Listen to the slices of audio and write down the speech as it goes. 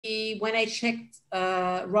When I checked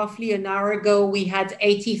roughly an hour ago, we had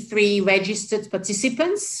 83 registered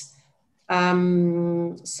participants.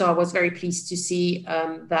 So I was very pleased to see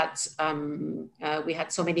that we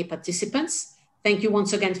had so many participants. Thank you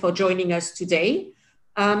once again for joining us today.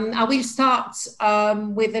 I will start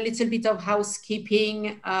with a little bit of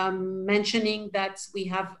housekeeping, mentioning that we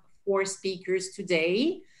have 4 speakers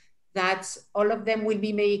today, that all of them will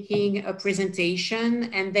be making a presentation.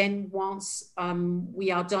 And then once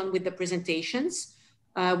we are done with the presentations,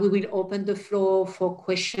 we will open the floor for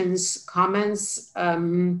questions, comments,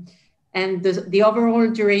 and the overall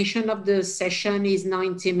duration of the session is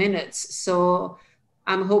 90 minutes. So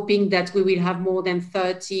I'm hoping that we will have more than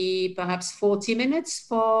 30, perhaps 40 minutes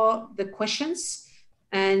for the questions.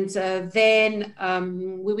 And then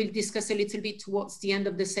we will discuss a little bit towards the end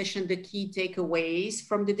of the session, the key takeaways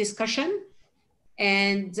from the discussion,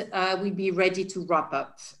 and we'll be ready to wrap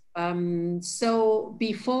up. So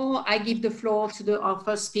before I give the floor to our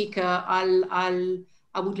first speaker, I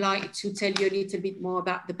would like to tell you a little bit more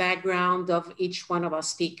about the background of each one of our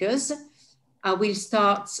speakers. I will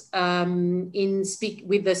start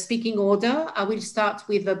with the speaking order. I will start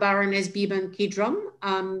with the Baroness Beban Kidron.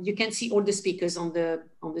 You can see all the speakers on the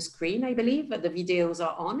screen, I believe, the videos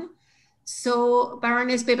are on. So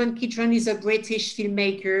Baroness Beban Kidron is a British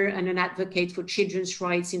filmmaker and an advocate for children's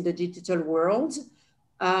rights in the digital world.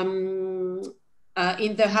 In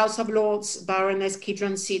the House of Lords, Baroness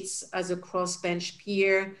Kidron sits as a crossbench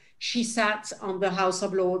peer. She sat on the House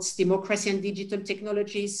of Lords Democracy and Digital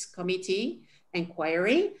Technologies Committee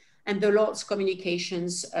Inquiry and the Lords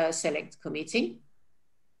Communications Select Committee.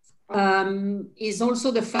 Is also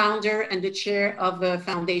the founder and the chair of a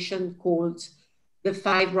foundation called the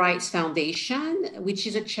Five Rights Foundation, which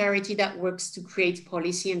is a charity that works to create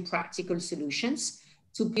policy and practical solutions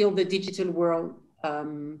to build the digital world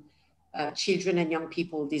children and young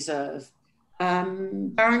people deserve.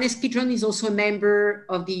 Baroness Kidron is also a member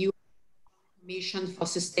of the UN Commission for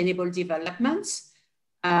Sustainable Development,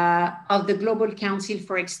 of the Global Council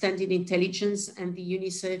for Extended Intelligence, and the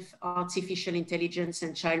UNICEF Artificial Intelligence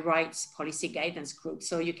and Child Rights Policy Guidance Group.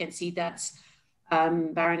 So you can see that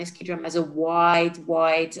Baroness Kidron has a wide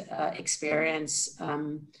experience,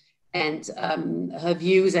 and her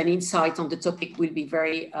views and insight on the topic will be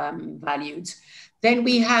very valued. Then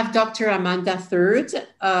we have Dr. Amanda Third,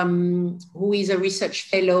 who is a research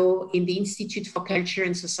fellow in the Institute for Culture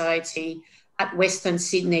and Society at Western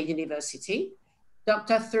Sydney University.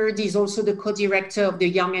 Dr. Third is also the co-director of the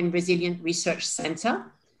Young and Resilient Research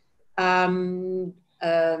Centre. Dr.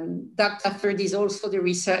 Third is also the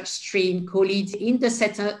research stream co-lead in the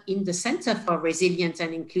Centre for Resilient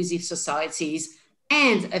and Inclusive Societies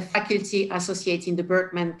and a faculty associate in the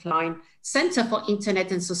Berkman Klein Center for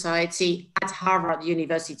Internet and Society at Harvard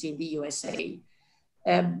University in the USA.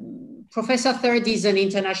 Professor Third is an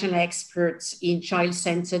international expert in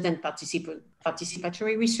child-centered and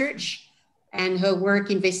participatory research, and her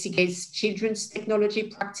work investigates children's technology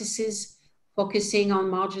practices, focusing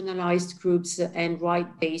on marginalized groups and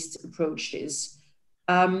right-based approaches.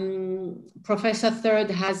 Professor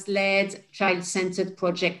Third has led child-centered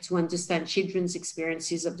projects to understand children's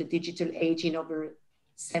experiences of the digital age in over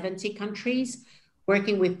 70 countries,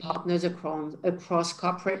 working with partners across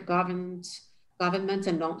corporate government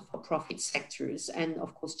and not-for-profit sectors, and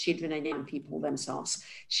of course, children and young people themselves.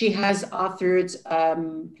 She has authored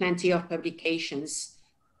plenty of publications,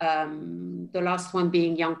 the last one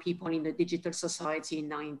being Young People in the Digital Society in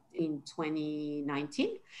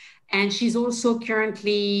 2019. And she's also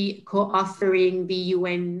currently co-authoring the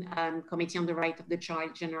UN Committee on the Right of the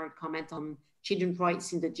Child General Comment on Children's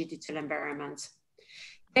Rights in the Digital Environment.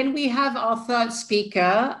 Then we have our third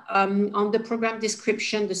speaker. On the program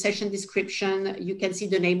description, the session description, you can see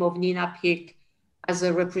the name of Nina Pirk as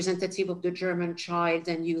a representative of the German Child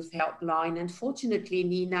and Youth Helpline. Unfortunately,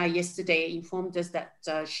 Nina yesterday informed us that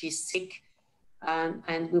she's sick,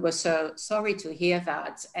 and we were so sorry to hear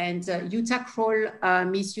that. And Jutta Kroll,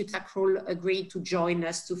 Miss Jutta Kroll agreed to join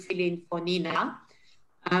us to fill in for Nina.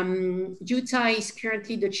 Jutta is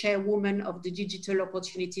currently the chairwoman of the Digital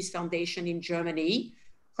Opportunities Foundation in Germany.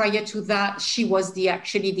 Prior to that, she was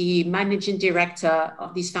actually the managing director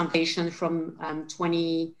of this foundation from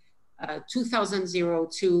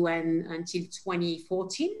 2002 and until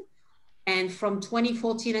 2014. And from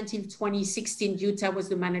 2014 until 2016, Jutta was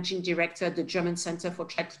the managing director at the German Center for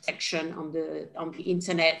Child Protection on the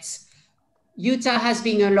Internet. Jutta has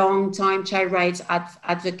been a long time child rights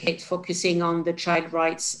advocate, focusing on the child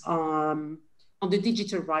rights, on the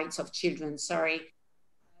digital rights of children,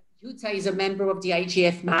 Jutta is a member of the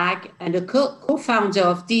IGF MAG and a co-founder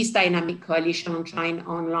of this dynamic coalition on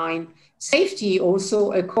online Safety,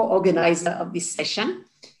 also a co-organizer of this session.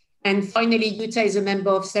 And finally, Jutta is a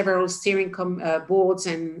member of several steering boards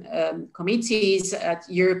and committees at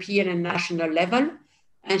European and national level.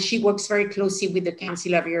 And she works very closely with the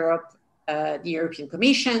Council of Europe, the European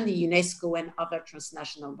Commission, the UNESCO, and other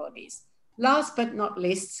transnational bodies. Last but not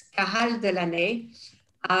least, Caral Delaney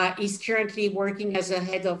is currently working as a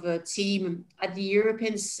head of a team at the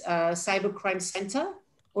European Cybercrime Center,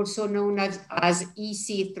 also known as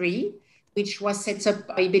EC3, which was set up,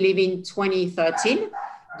 I believe, in 2013.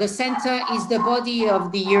 The center is the body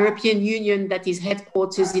of the European Union that is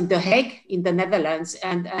headquarters in The Hague, in the Netherlands,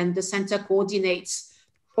 and the center coordinates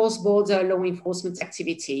cross-border law enforcement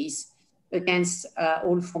activities against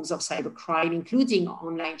all forms of cybercrime, including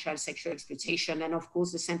online child sexual exploitation. And of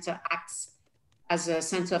course, the center acts as a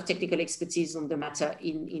center of technical expertise on the matter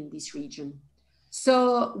in this region.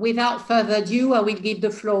 So without further ado, I will give the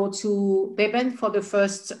floor to Beben for the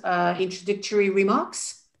first introductory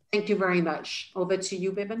remarks. Thank you very much. Over to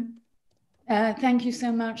you, Beben. Thank you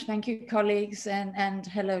so much. Thank you, colleagues, and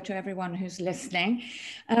hello to everyone who's listening.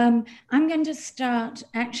 I'm going to start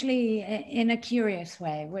actually in a curious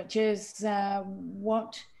way, which is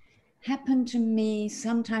what happened to me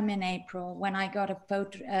sometime in April when I got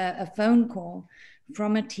a phone call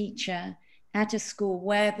from a teacher at a school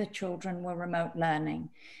where the children were remote learning.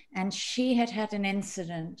 And she had had an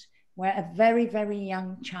incident where a very, very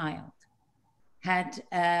young child had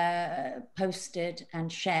posted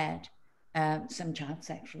and shared some child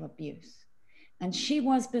sexual abuse. And she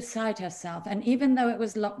was beside herself. And even though it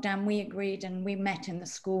was lockdown, we agreed and we met in the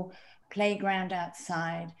school playground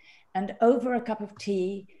outside. And over a cup of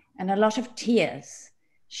tea and a lot of tears,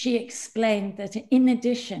 she explained that in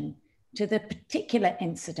addition to the particular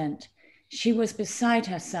incident, she was beside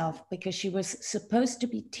herself because she was supposed to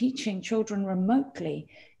be teaching children remotely,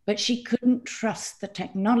 but she couldn't trust the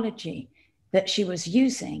technology that she was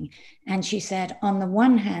using. And she said, on the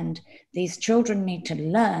one hand, these children need to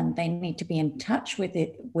learn, they need to be in touch with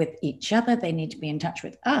each other, they need to be in touch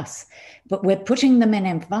with us, but we're putting them in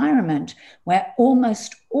an environment where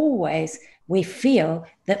almost always we feel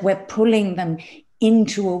that we're pulling them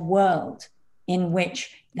into a world in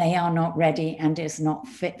which they are not ready and is not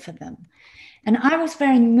fit for them. And I was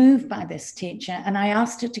very moved by this teacher, and I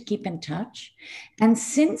asked her to keep in touch. And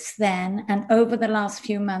since then, and over the last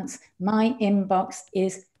few months, my inbox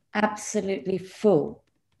is absolutely full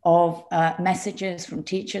of messages from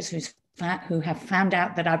teachers who have found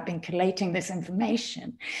out that I've been collating this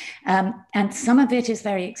information. And some of it is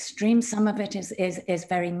very extreme, some of it is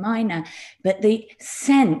very minor, but the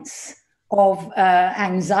sense of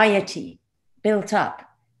anxiety built up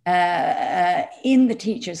in the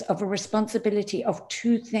teachers of a responsibility of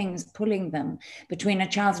two things pulling them between a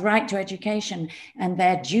child's right to education and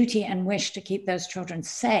their duty and wish to keep those children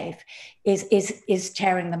safe is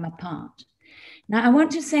tearing them apart. Now, I want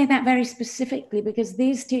to say that very specifically because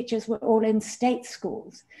these teachers were all in state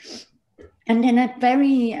schools. And in a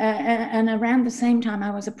very, and around the same time, I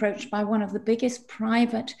was approached by one of the biggest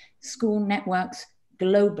private school networks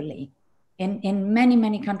globally. In many,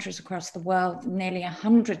 many countries across the world, nearly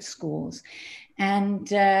 100 schools. And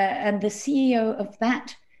the CEO of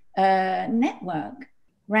that network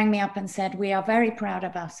rang me up and said, we are very proud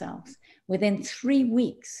of ourselves. Within 3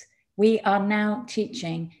 weeks, we are now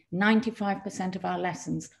teaching 95% of our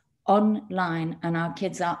lessons online, and our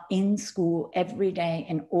kids are in school every day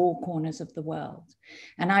in all corners of the world.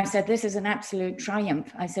 And I said, this is an absolute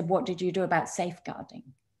triumph. I said, what did you do about safeguarding?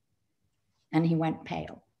 And he went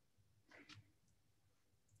pale.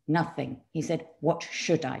 Nothing. He said, what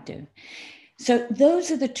should I do? So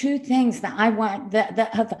those are the two things that I want that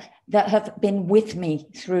have been with me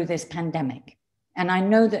through this pandemic. And I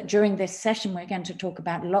know that during this session, we're going to talk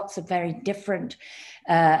about lots of very different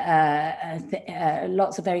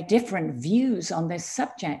views on this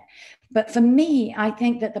subject. But for me, I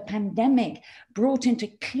think that the pandemic brought into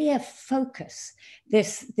clear focus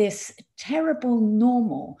this terrible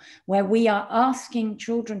normal where we are asking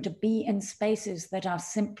children to be in spaces that are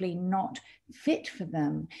simply not fit for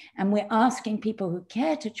them. And we're asking people who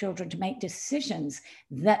care to children to make decisions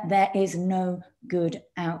that there is no good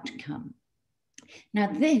outcome. Now,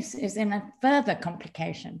 this is in a further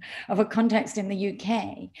complication of a context in the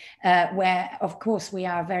UK, where, of course, we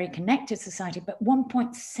are a very connected society, but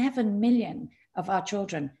 1.7 million of our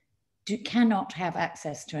children cannot have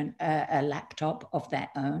access to a laptop of their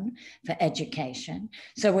own for education.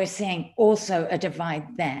 So we're seeing also a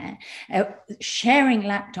divide there. Sharing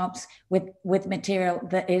laptops with material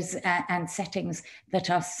that is and settings that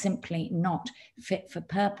are simply not fit for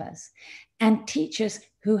purpose. And teachers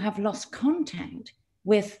who have lost contact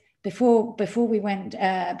with before we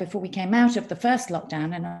came out of the first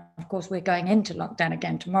lockdown, and of course we're going into lockdown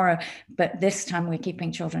again tomorrow, but this time we're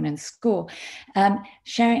keeping children in school,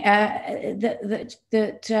 sharing that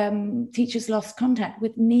teachers lost contact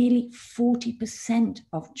with nearly 40%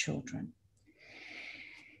 of children.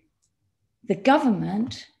 The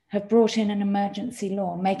government have brought in an emergency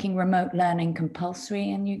law making remote learning compulsory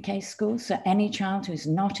in UK schools. So any child who's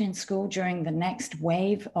not in school during the next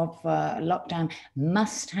wave of lockdown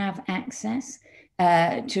must have access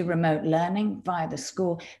to remote learning via the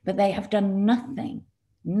school, but they have done nothing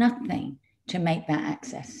to make that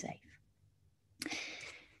access safe.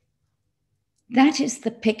 That is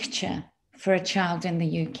the picture for a child in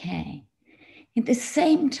the UK. At the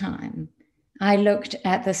same time, I looked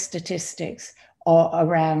at the statistics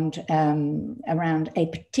around a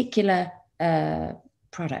particular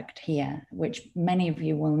product here, which many of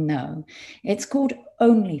you will know. It's called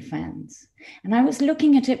OnlyFans. And I was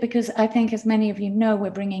looking at it because I think, as many of you know, we're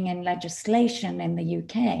bringing in legislation in the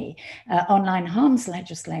UK, online harms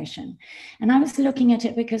legislation. And I was looking at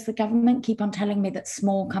it because the government keep on telling me that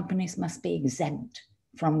small companies must be exempt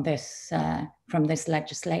from this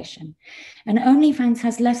legislation. And OnlyFans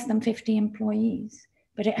has less than 50 employees,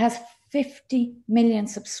 but it has 50 million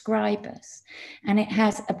subscribers, and it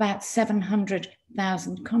has about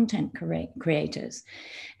 700,000 content creators.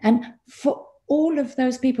 And for all of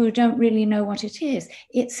those people who don't really know what it is,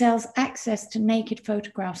 it sells access to naked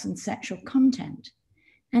photographs and sexual content.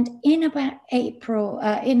 And in about April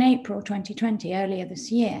 2020, earlier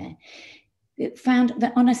this year, it found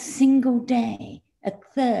that on a single day, a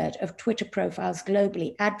third of Twitter profiles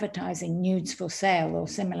globally advertising nudes for sale or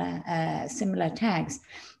similar tags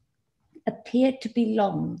appeared to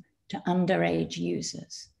belong to underage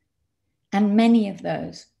users. And many of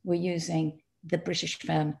those were using the British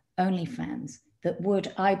firm OnlyFans that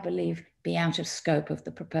would, I believe, be out of scope of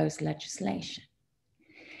the proposed legislation.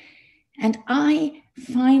 And I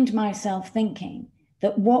find myself thinking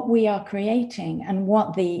that what we are creating and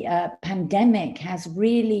what the pandemic has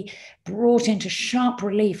really brought into sharp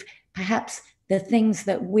relief, perhaps the things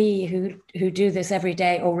that we who do this every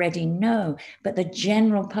day already know, but the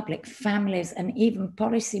general public, families, and even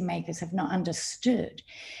policymakers have not understood,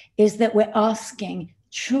 is that we're asking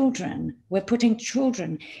children, we're putting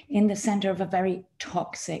children in the center of a very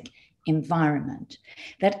toxic environment,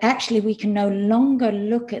 that actually we can no longer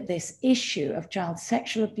look at this issue of child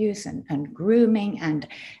sexual abuse and grooming and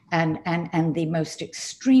the most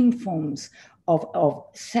extreme forms of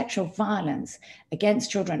sexual violence against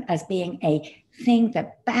children as being a thing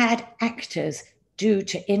that bad actors do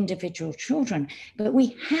to individual children. But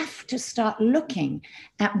we have to start looking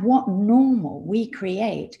at what normal we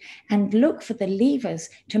create and look for the levers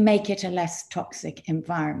to make it a less toxic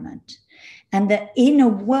environment. And that in a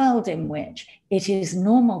world in which it is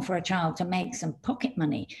normal for a child to make some pocket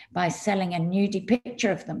money by selling a nudie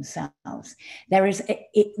picture of themselves,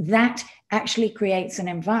 that actually creates an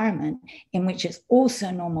environment in which it's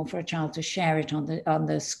also normal for a child to share it on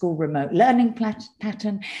the school remote learning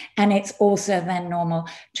pattern, and it's also then normal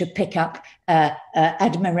to pick up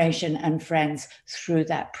admiration and friends through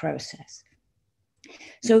that process.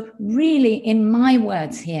 So really, in my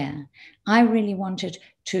words here, I really wanted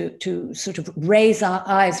to sort of raise our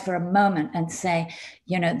eyes for a moment and say,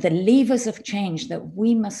 you know, the levers of change that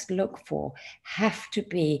we must look for have to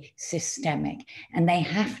be systemic, and they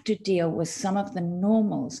have to deal with some of the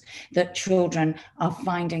normals that children are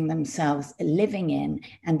finding themselves living in,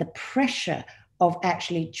 and the pressure of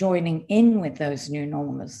actually joining in with those new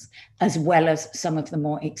normals, as well as some of the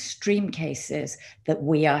more extreme cases that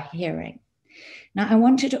we are hearing. Now, I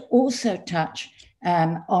wanted to also touch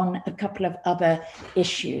on a couple of other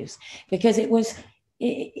issues, because it was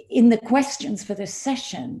in the questions for this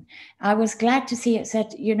session, I was glad to see it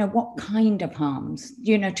said, you know, what kind of harms,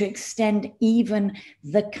 you know, to extend even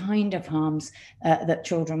the kind of harms that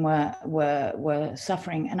children were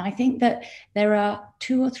suffering. And I think that there are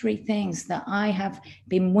 2 or 3 things that I have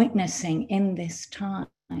been witnessing in this time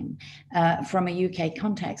from a UK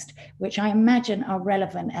context, which I imagine are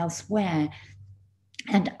relevant elsewhere.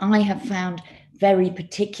 And I have found very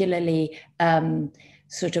particularly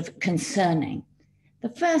sort of concerning. The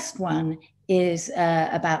first one is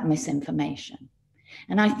about misinformation.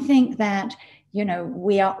 And I think that, you know,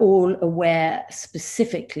 we are all aware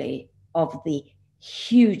specifically of the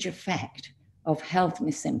huge effect of health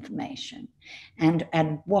misinformation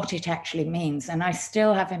and what it actually means. And I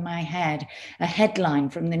still have in my head a headline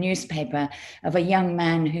from the newspaper of a young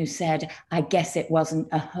man who said, "I guess it wasn't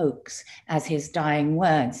a hoax," as his dying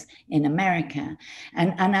words in America.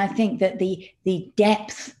 And I think that the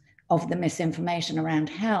depth of the misinformation around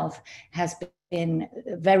health has been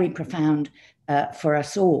very profound for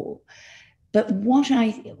us all. But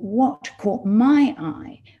what caught my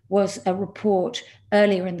eye was a report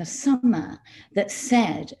earlier in the summer that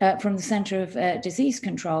said, from the Center of Disease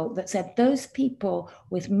Control, that said those people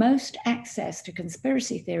with most access to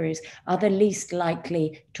conspiracy theories are the least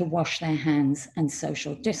likely to wash their hands and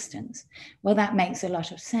social distance. Well, that makes a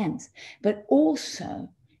lot of sense. But also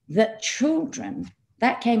that children,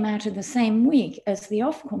 that came out in the same week as the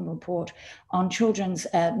Ofcom report on children's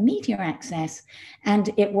media access, and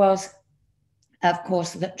it was, of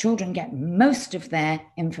course, that children get most of their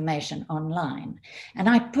information online. And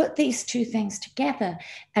I put these two things together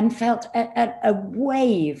and felt a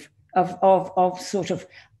wave of sort of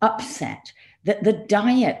upset that the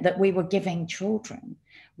diet that we were giving children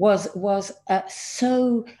was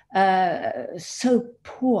so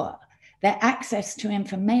poor. Their access to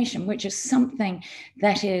information, which is something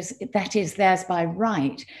that is theirs by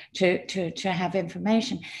right to have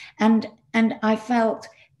information, and I felt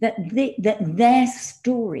that their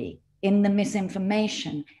story in the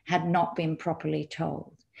misinformation had not been properly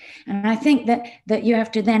told. And I think that you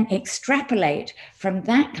have to then extrapolate from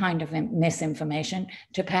that kind of misinformation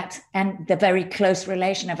to perhaps, and the very close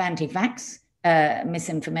relation of anti-vax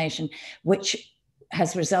misinformation, which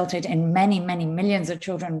has resulted in many, many millions of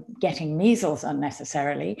children getting measles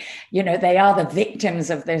unnecessarily. You know, they are the victims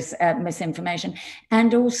of this misinformation.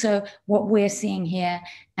 And also what we're seeing here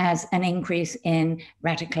as an increase in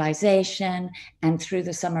radicalization, and through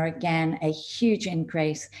the summer again, a huge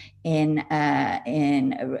increase in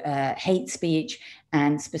hate speech,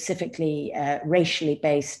 and specifically racially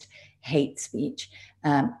based hate speech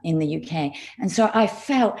in the UK. And so I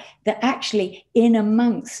felt that actually in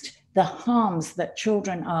amongst the harms that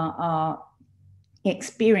children are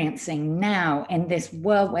experiencing now in this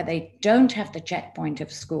world where they don't have the checkpoint of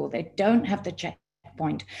school, they don't have the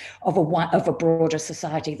checkpoint of a broader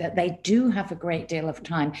society, that they do have a great deal of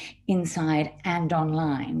time inside and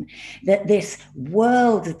online, that this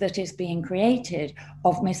world that is being created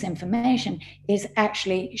of misinformation is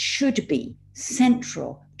actually, should be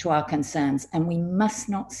central to our concerns, and we must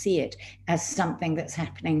not see it as something that's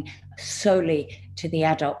happening solely to the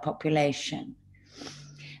adult population.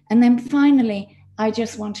 And then finally, I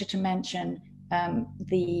just wanted to mention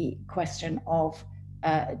the question of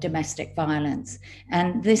domestic violence.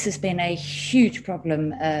 And this has been a huge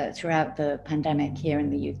problem throughout the pandemic here in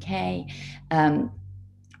the UK.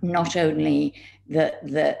 Not only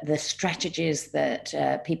the strategies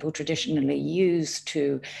that people traditionally use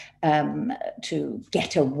to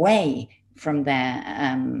get away from their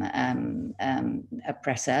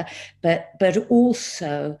oppressor, but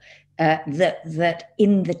also that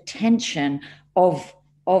in the tension of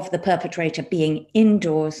the perpetrator being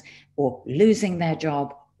indoors or losing their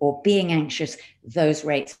job or being anxious, those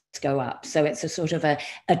rates go up. So it's a sort of a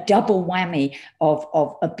double whammy of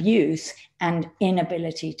abuse and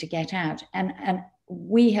inability to get out. And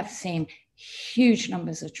we have seen huge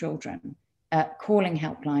numbers of children calling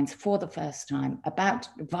helplines for the first time about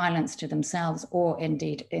violence to themselves, or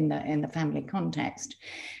indeed in the family context.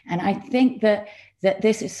 And I think that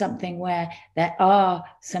this is something where there are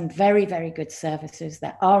some very, very good services,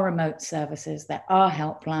 there are remote services, there are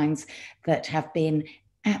helplines that have been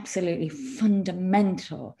absolutely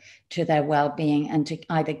fundamental to their well-being and to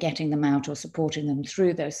either getting them out or supporting them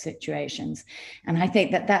through those situations. And I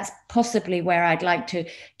think that that's possibly where I'd like to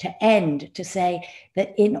end, to say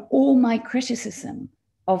that in all my criticism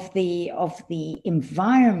of the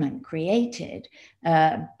environment created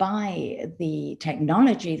by the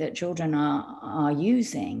technology that children are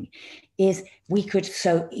using, is we could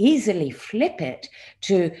so easily flip it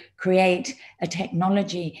to create a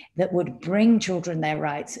technology that would bring children their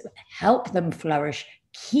rights, help them flourish,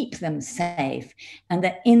 keep them safe, and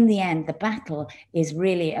that in the end, the battle is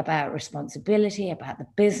really about responsibility, about the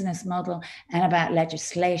business model, and about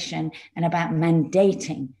legislation, and about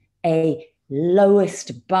mandating a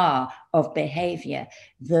lowest bar of behavior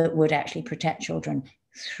that would actually protect children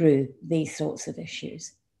through these sorts of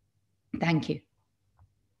issues. Thank you.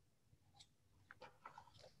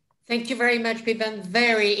 Thank you very much, Pippen.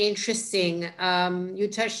 Very interesting. You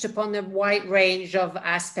touched upon a wide range of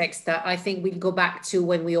aspects that I think we'll go back to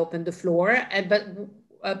when we open the floor. But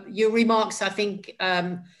your remarks, I think,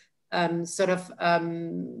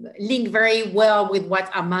 link very well with what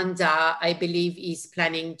Amanda, I believe, is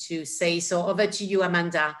planning to say. So over to you,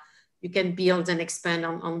 Amanda. You can build and expand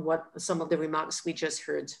on what some of the remarks we just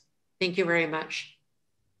heard. Thank you very much.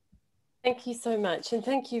 Thank you so much. And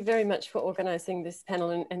thank you very much for organizing this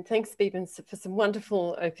panel. And thanks, Biban, for some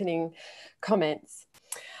wonderful opening comments.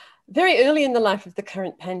 Very early in the life of the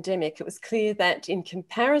current pandemic, it was clear that in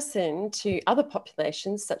comparison to other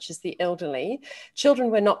populations, such as the elderly, children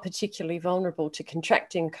were not particularly vulnerable to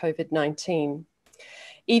contracting COVID-19.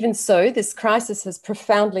 Even so, this crisis has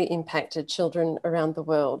profoundly impacted children around the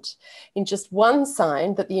world. In just one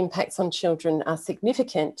sign that the impacts on children are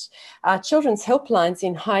significant, children's helplines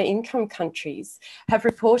in high-income countries have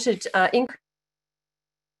reported increased.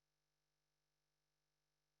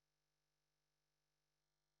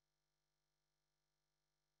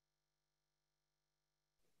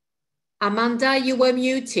 Amanda, you were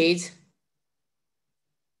muted.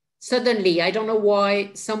 Suddenly, I don't know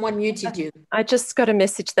why someone muted you. I just got a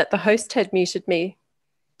message that the host had muted me.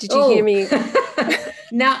 Did you hear me?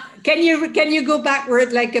 Now, can you go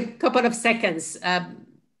backward like a couple of seconds?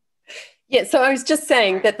 Yeah, so I was just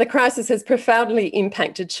saying that the crisis has profoundly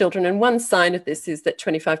impacted children, and one sign of this is that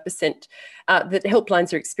 25%, that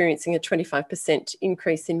helplines are experiencing a 25%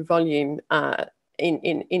 increase in volume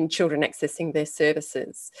in children accessing their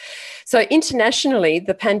services. So internationally,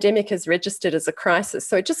 the pandemic has registered as a crisis.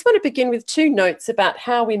 So I just want to begin with 2 notes about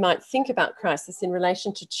how we might think about crisis in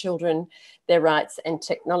relation to children, their rights, and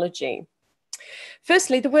technology.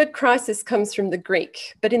 Firstly, the word crisis comes from the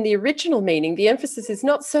Greek, but in the original meaning, the emphasis is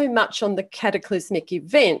not so much on the cataclysmic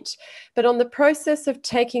event, but on the process of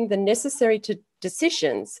taking the necessary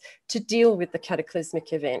decisions to deal with the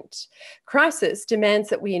cataclysmic event. Crisis demands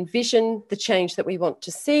that we envision the change that we want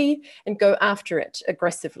to see and go after it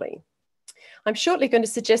aggressively. I'm shortly going to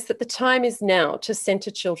suggest that the time is now to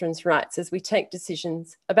centre children's rights as we take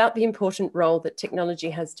decisions about the important role that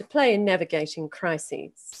technology has to play in navigating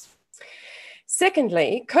crises.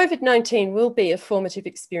 Secondly, COVID-19 will be a formative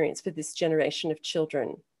experience for this generation of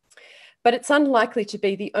children, but it's unlikely to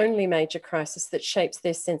be the only major crisis that shapes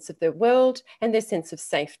their sense of their world and their sense of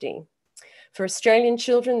safety. For Australian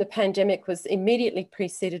children, the pandemic was immediately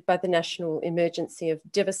preceded by the national emergency of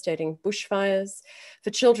devastating bushfires. For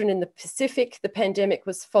children in the Pacific, the pandemic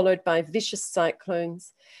was followed by vicious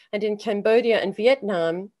cyclones. And in Cambodia and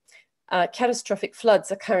Vietnam, catastrophic floods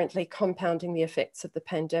are currently compounding the effects of the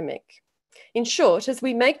pandemic. In short, as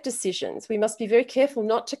we make decisions, we must be very careful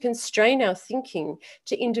not to constrain our thinking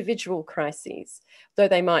to individual crises, though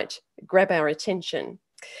they might grab our attention.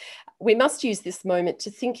 We must use this moment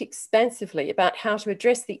to think expansively about how to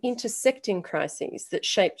address the intersecting crises that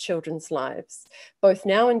shape children's lives, both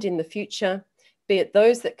now and in the future, be it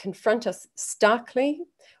those that confront us starkly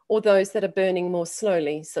or those that are burning more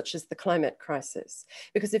slowly, such as the climate crisis.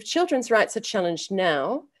 Because if children's rights are challenged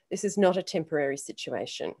now, this is not a temporary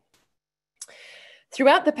situation.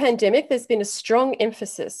 Throughout the pandemic, there's been a strong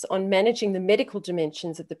emphasis on managing the medical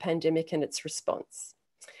dimensions of the pandemic and its response.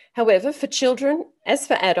 However, for children, as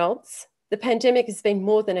for adults, the pandemic has been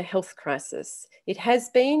more than a health crisis. It has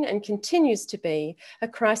been and continues to be a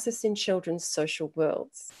crisis in children's social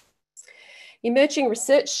worlds. Emerging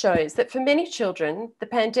research shows that for many children, the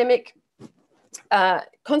pandemic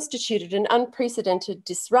constituted an unprecedented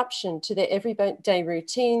disruption to their everyday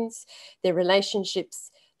routines, their relationships,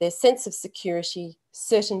 their sense of security,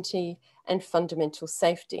 certainty, and fundamental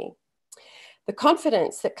safety. The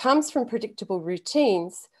confidence that comes from predictable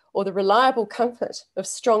routines or the reliable comfort of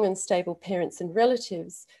strong and stable parents and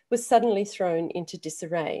relatives was suddenly thrown into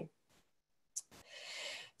disarray.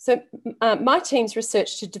 So my team's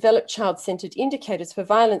research to develop child-centered indicators for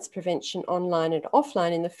violence prevention online and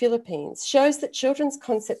offline in the Philippines shows that children's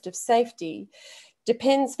concept of safety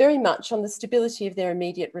depends very much on the stability of their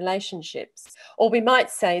immediate relationships. Or we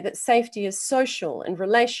might say that safety is social and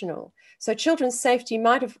relational. So children's safety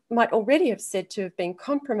might already have said to have been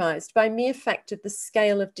compromised by mere fact of the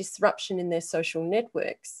scale of disruption in their social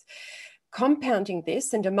networks. Compounding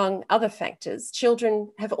this, and among other factors, children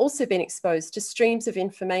have also been exposed to streams of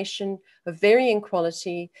information of varying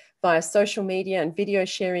quality via social media and video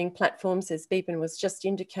sharing platforms, as Beeben was just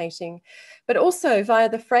indicating, but also via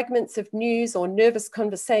the fragments of news or nervous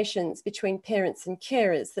conversations between parents and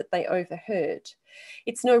carers that they overheard.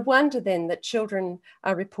 It's no wonder then that children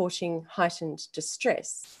are reporting heightened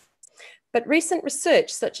distress. But recent research,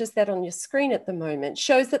 such as that on your screen at the moment,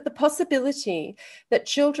 shows that the possibility that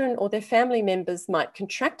children or their family members might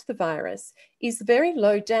contract the virus is very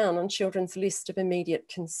low down on children's list of immediate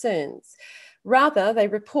concerns. Rather, they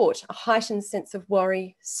report a heightened sense of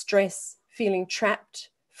worry, stress, feeling trapped,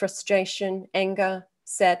 frustration, anger,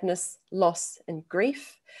 sadness, loss, and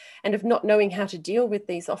grief, and of not knowing how to deal with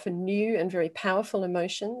these often new and very powerful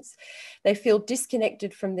emotions. They feel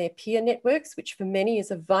disconnected from their peer networks, which for many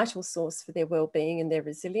is a vital source for their well-being and their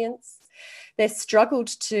resilience. They struggled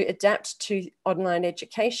to adapt to online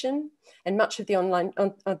education, and much of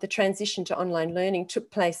the transition to online learning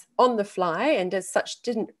took place on the fly, and as such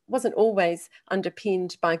wasn't always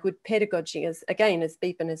underpinned by good pedagogy, as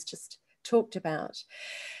Beepan has just talked about.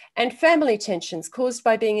 And family tensions caused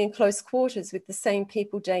by being in close quarters with the same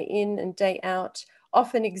people day in and day out,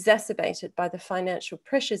 often exacerbated by the financial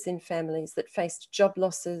pressures in families that faced job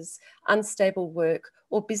losses, unstable work,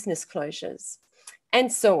 or business closures,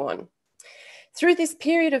 and so on. Through this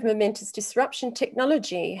period of momentous disruption,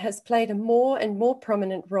 technology has played a more and more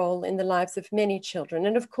prominent role in the lives of many children.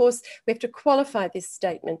 And of course, we have to qualify this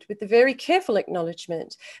statement with the very careful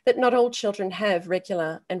acknowledgement that not all children have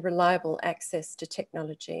regular and reliable access to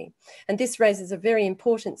technology. And this raises a very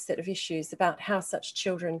important set of issues about how such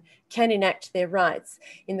children can enact their rights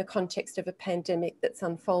in the context of a pandemic that's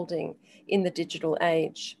unfolding in the digital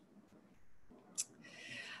age.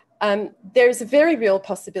 There is a very real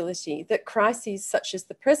possibility that crises such as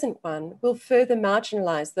the present one will further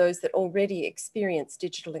marginalise those that already experience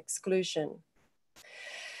digital exclusion.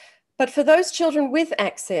 But for those children with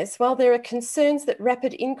access, while there are concerns that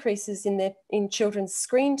rapid increases in children's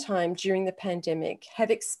screen time during the pandemic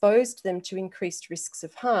have exposed them to increased risks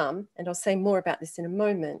of harm, and I'll say more about this in a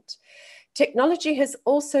moment, technology has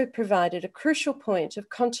also provided a crucial point of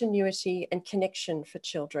continuity and connection for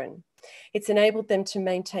children. It's enabled them to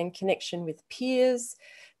maintain connection with peers,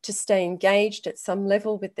 to stay engaged at some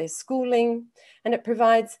level with their schooling, and it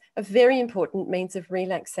provides a very important means of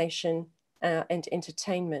relaxation and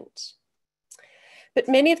entertainment. But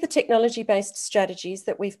many of the technology-based strategies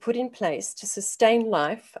that we've put in place to sustain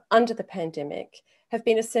life under the pandemic have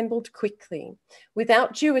been assembled quickly,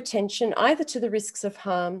 without due attention either to the risks of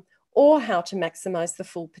harm or how to maximise the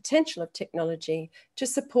full potential of technology to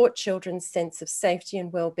support children's sense of safety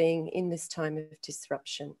and well-being in this time of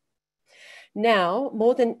disruption. Now,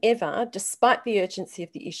 more than ever, despite the urgency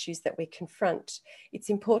of the issues that we confront, it's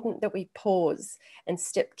important that we pause and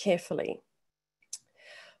step carefully.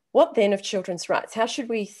 What then of children's rights? How should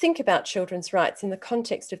we think about children's rights in the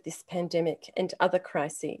context of this pandemic and other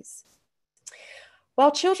crises?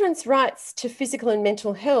 While children's rights to physical and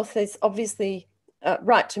mental health is obviously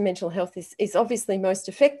right to mental health is obviously most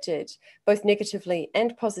affected, both negatively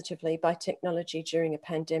and positively, by technology during a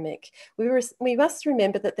pandemic, we must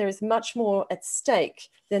remember that there is much more at stake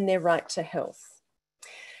than their right to health.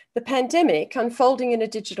 The pandemic, unfolding in a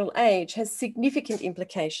digital age, has significant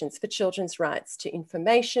implications for children's rights to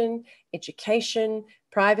information, education,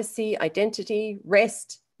 privacy, identity,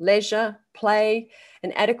 rest, leisure, play,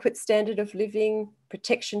 an adequate standard of living,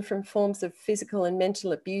 protection from forms of physical and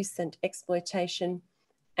mental abuse and exploitation,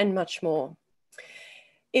 and much more.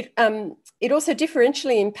 It also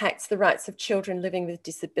differentially impacts the rights of children living with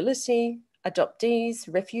disability,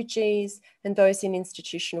 adoptees, refugees, and those in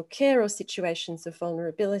institutional care or situations of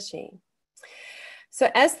vulnerability. So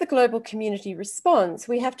as the global community responds,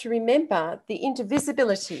 we have to remember the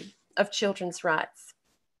indivisibility of children's rights.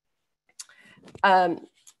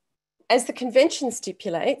 As the convention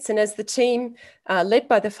stipulates, and as the team led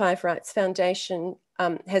by the Five Rights Foundation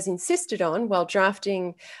has insisted on while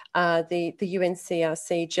drafting the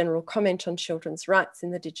UNCRC General Comment on Children's Rights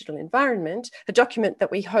in the Digital Environment, a document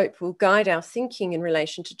that we hope will guide our thinking in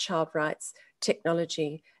relation to child rights,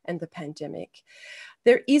 technology, and the pandemic.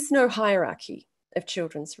 There is no hierarchy of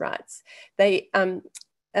children's rights.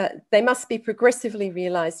 They must be progressively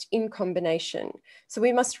realised in combination. So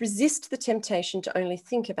we must resist the temptation to only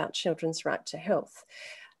think about children's right to health.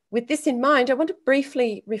 With this in mind, I want to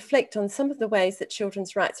briefly reflect on some of the ways that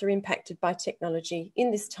children's rights are impacted by technology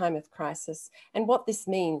in this time of crisis and what this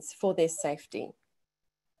means for their safety.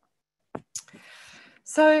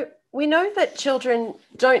 So we know that children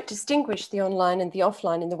don't distinguish the online and the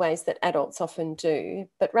offline in the ways that adults often do,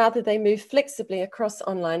 but rather they move flexibly across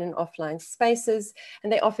online and offline spaces,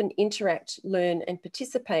 and they often interact, learn, and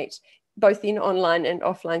participate both in online and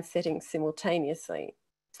offline settings simultaneously.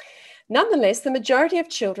 Nonetheless, the majority of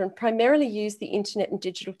children primarily use the internet and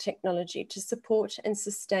digital technology to support and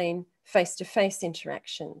sustain face-to-face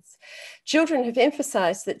interactions. Children have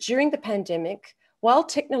emphasised that during the pandemic, while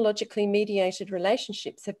technologically mediated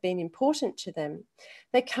relationships have been important to them,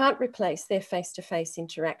 they can't replace their face-to-face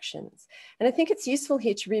interactions. And I think it's useful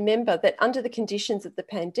here to remember that under the conditions of the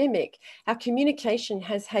pandemic, our communication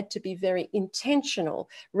has had to be very intentional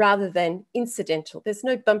rather than incidental. There's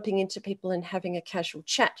no bumping into people and having a casual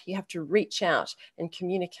chat. You have to reach out and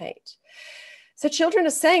communicate. So children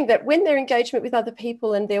are saying that when their engagement with other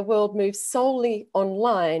people and their world moves solely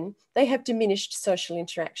online, they have diminished social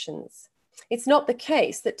interactions. It's not the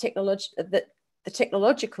case that The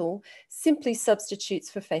technological simply substitutes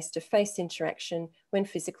for face-to-face interaction when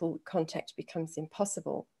physical contact becomes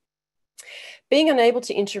impossible. Being unable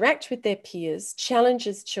to interact with their peers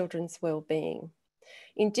challenges children's well-being.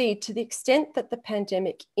 Indeed, to the extent that the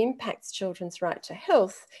pandemic impacts children's right to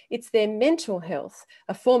health, it's their mental health,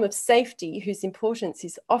 a form of safety whose importance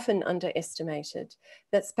is often underestimated,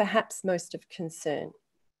 that's perhaps most of concern.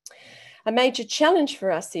 A major challenge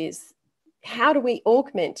for us is, how do we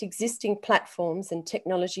augment existing platforms and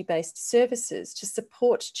technology-based services to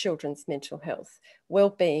support children's mental health,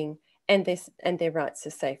 well-being, and their rights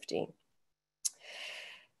to safety?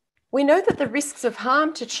 We know that the risks of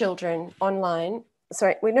harm to children online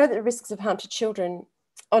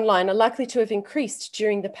are likely to have increased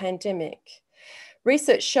during the pandemic.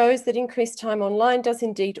 Research shows that increased time online does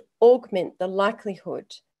indeed augment the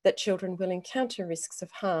likelihood that children will encounter risks of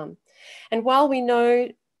harm. And while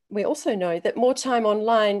we also know that more time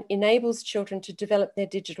online enables children to develop their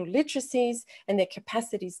digital literacies and their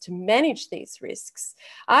capacities to manage these risks,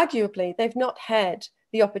 arguably they've not had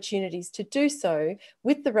the opportunities to do so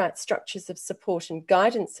with the right structures of support and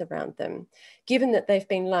guidance around them, given that they've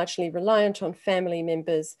been largely reliant on family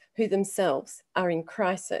members who themselves are in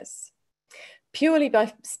crisis. Purely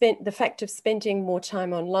by the fact of spending more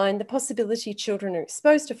time online, the possibility children are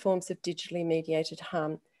exposed to forms of digitally mediated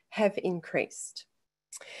harm have increased.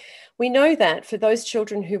 We know that for those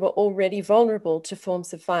children who are already vulnerable to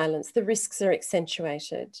forms of violence, the risks are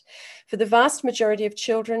accentuated. For the vast majority of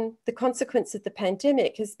children, the consequence of the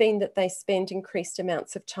pandemic has been that they spend increased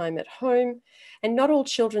amounts of time at home, and not all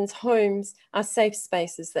children's homes are safe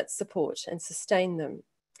spaces that support and sustain them.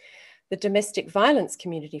 The domestic violence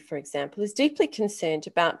community, for example, is deeply concerned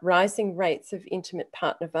about rising rates of intimate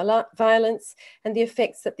partner violence and the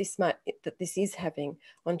effects that this is having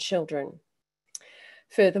on children.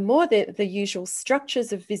 Furthermore, the usual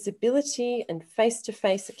structures of visibility and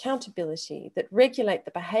face-to-face accountability that regulate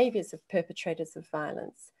the behaviours of perpetrators of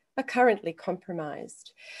violence are currently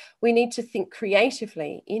compromised. We need to think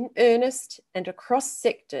creatively, in earnest and across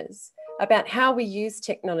sectors, about how we use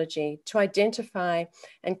technology to identify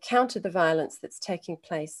and counter the violence that's taking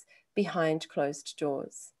place behind closed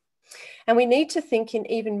doors. And we need to think in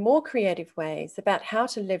even more creative ways about how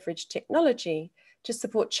to leverage technology to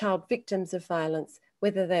support child victims of violence,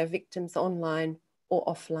 whether they're victims online or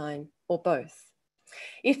offline or both.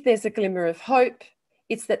 If there's a glimmer of hope,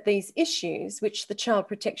 it's that these issues, which the child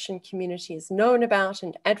protection community has known about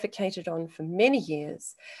and advocated on for many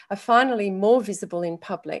years, are finally more visible in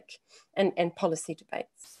public and policy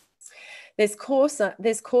debates. There's cause,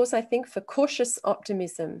 I think, for cautious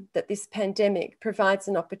optimism that this pandemic provides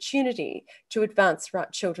an opportunity to advance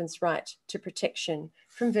children's right to protection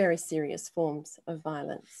from very serious forms of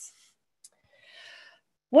violence.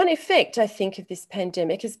 One effect, I think, of this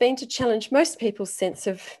pandemic has been to challenge most people's sense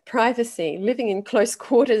of privacy. Living in close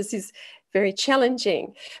quarters is very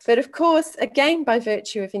challenging. But of course, again, by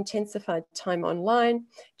virtue of intensified time online,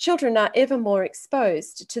 children are ever more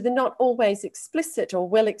exposed to the not always explicit or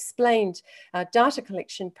well-explained data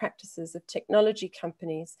collection practices of technology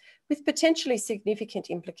companies, with potentially significant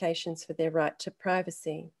implications for their right to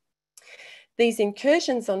privacy. These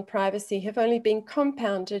incursions on privacy have only been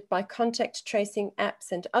compounded by contact tracing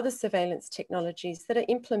apps and other surveillance technologies that are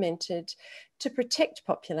implemented to protect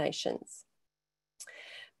populations.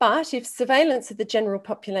 But if surveillance of the general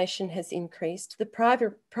population has increased,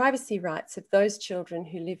 the privacy rights of those children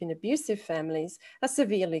who live in abusive families are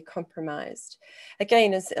severely compromised.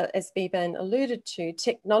 Again, as Biban alluded to,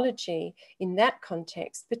 technology in that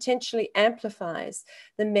context potentially amplifies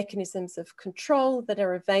the mechanisms of control that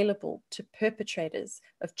are available to perpetrators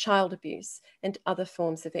of child abuse and other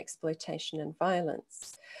forms of exploitation and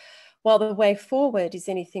violence. While the way forward is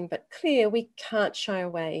anything but clear, we can't shy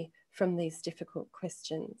away from these difficult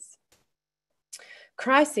questions.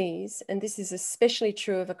 Crises, and this is especially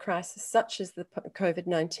true of a crisis such as the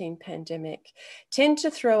COVID-19 pandemic, tend to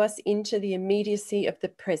throw us into the immediacy of the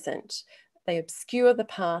present. They obscure the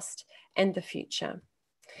past and the future.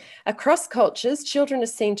 Across cultures, children are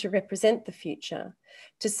seen to represent the future.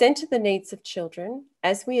 To centre the needs of children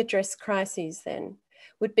as we address crises then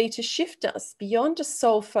would be to shift us beyond a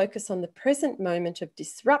sole focus on the present moment of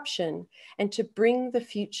disruption and to bring the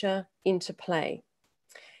future into play.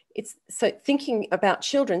 So thinking about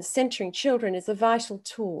children, centering children is a vital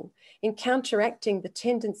tool in counteracting the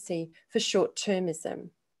tendency for short-termism.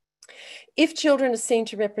 If children are seen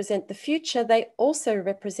to represent the future, they also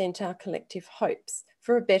represent our collective hopes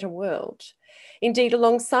for a better world. Indeed,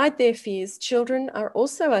 alongside their fears, children are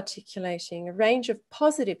also articulating a range of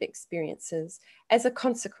positive experiences as a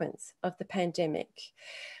consequence of the pandemic.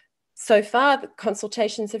 So far, the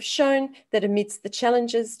consultations have shown that amidst the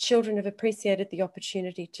challenges, children have appreciated the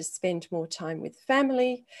opportunity to spend more time with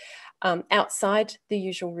family, outside the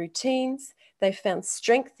usual routines. They've found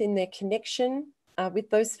strength in their connection with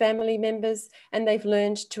those family members, and they've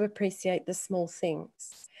learned to appreciate the small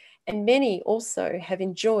things. And many also have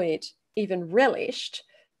enjoyed, even relished,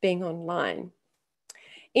 being online.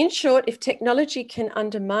 In short, if technology can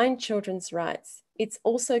undermine children's rights, it's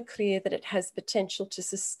also clear that it has potential to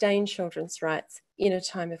sustain children's rights in a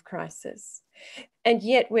time of crisis. And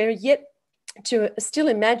yet we're yet to still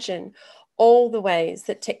imagine all the ways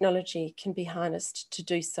that technology can be harnessed to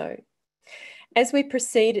do so. As we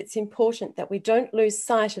proceed, it's important that we don't lose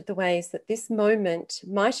sight of the ways that this moment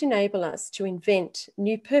might enable us to invent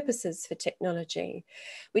new purposes for technology,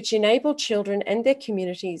 which enable children and their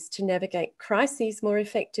communities to navigate crises more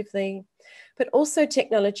effectively, but also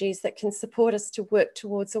technologies that can support us to work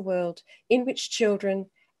towards a world in which children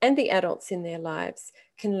and the adults in their lives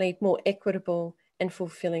can lead more equitable and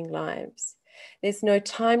fulfilling lives. There's no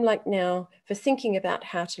time like now for thinking about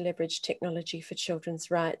how to leverage technology for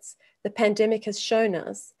children's rights. The pandemic has shown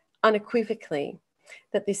us unequivocally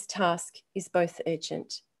that this task is both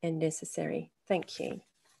urgent and necessary. Thank you.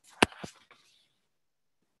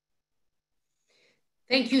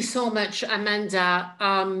 Thank you so much, Amanda.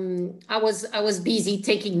 I was busy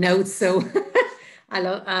taking notes, so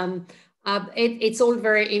it's all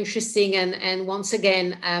very interesting, and once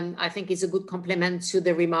again, I think it's a good complement to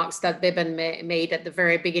the remarks that Beben made at the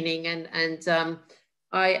very beginning, and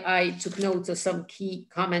I took note of some key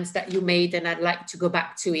comments that you made, and I'd like to go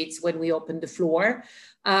back to it when we open the floor.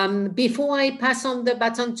 Before I pass on the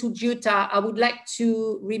baton to Jutta, I would like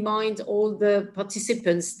to remind all the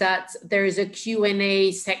participants that there is a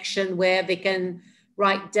Q&A section where they can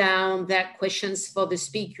write down their questions for the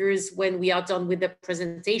speakers when we are done with the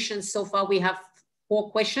presentation. So far, we have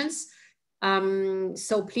 4 questions.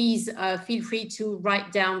 So please feel free to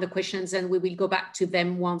write down the questions, and we will go back to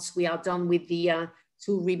them once we are done with the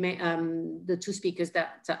 2 speakers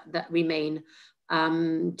that remain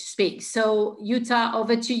to speak. So Jutta,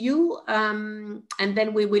 over to you, and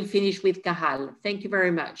then we will finish with Kahal. Thank you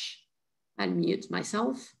very much. I'll mute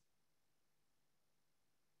myself.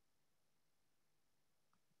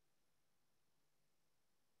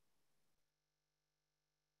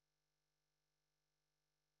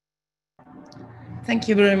 Thank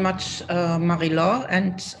you very much, Marie-Laure.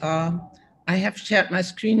 And I have shared my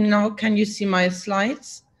screen now. Can you see my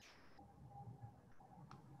slides?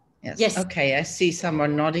 Yes. Yes. Okay, I see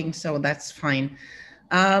someone nodding, so that's fine.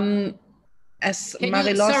 As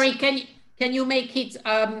Marie-Laure... Sorry, can you make it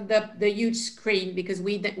the huge screen, because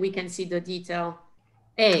we can see the detail.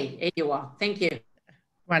 Hey, here you are. Thank you.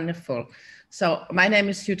 Wonderful. So my name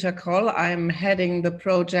is Jutta Kroll. I'm heading the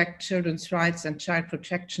project Children's Rights and Child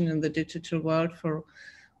Protection in the Digital World for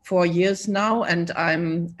 4 years now, and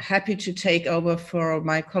I'm happy to take over for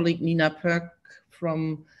my colleague Nina Perk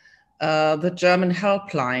from the German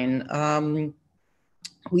helpline.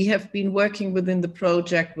 We have been working within the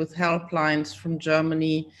project with helplines from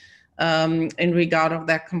Germany in regard of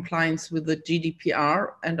their compliance with the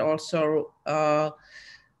GDPR, and also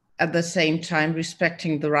at the same time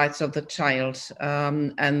respecting the rights of the child.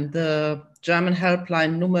 And the German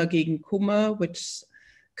helpline Nummer gegen Kummer, which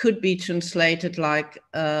could be translated like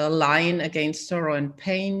a line against sorrow and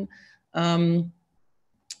pain,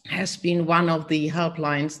 has been one of the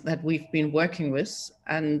helplines that we've been working with.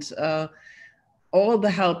 And all the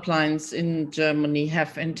helplines in Germany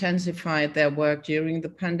have intensified their work during the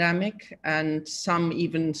pandemic, and some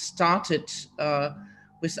even started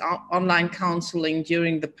with online counseling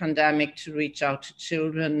during the pandemic to reach out to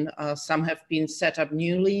children. Some have been set up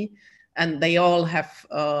newly, and they all have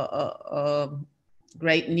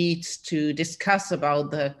great needs to discuss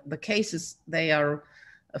about the cases they are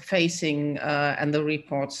facing and the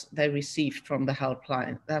reports they received from the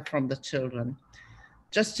helpline, from the children.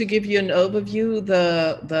 Just to give you an overview,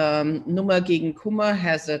 the Nummer gegen Kummer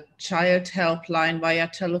has a child helpline via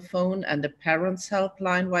telephone and a parents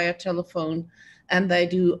helpline via telephone, and they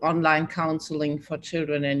do online counseling for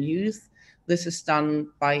children and youth. This is done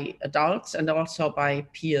by adults and also by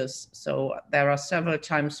peers. So there are several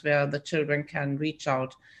times where the children can reach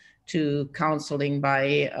out to counseling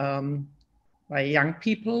by young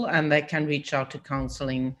people, and they can reach out to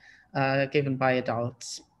counseling given by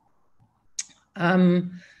adults.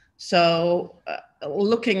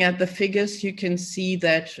 Looking at the figures, you can see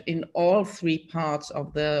that in all 3 parts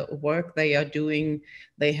of the work they are doing,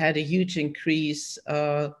 they had a huge increase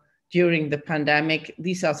during the pandemic.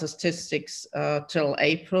 These are statistics till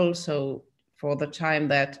April, so for the time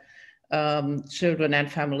that children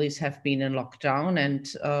and families have been in lockdown, and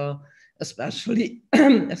especially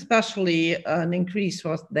an increase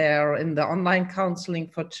was there in the online counseling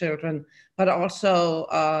for children, but also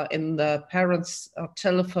in the parents'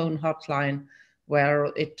 telephone hotline, where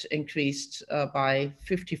it increased by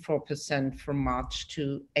 54% from March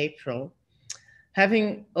to April.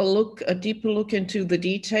 Having a deeper look into the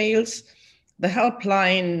details, the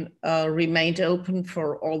helpline remained open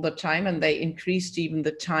for all the time, and they increased even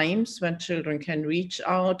the times when children can reach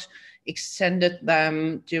out, extended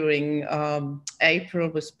them during April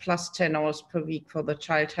with plus 10 hours per week for the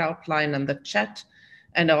child helpline and the chat,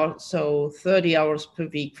 and also 30 hours per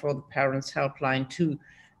week for the parents helpline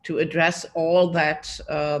to address all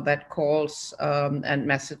that calls and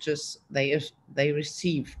messages they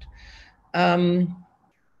received.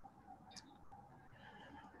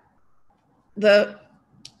 The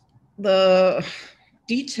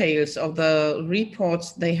details of the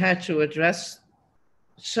reports they had to address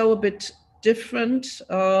show a bit different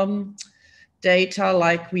data,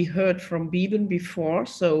 like we heard from Biben before.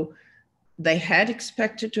 So they had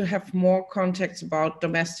expected to have more contacts about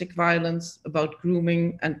domestic violence, about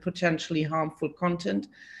grooming and potentially harmful content,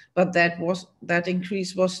 but that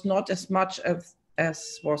increase was not as much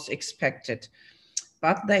as was expected.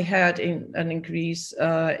 But they had an increase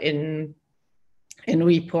in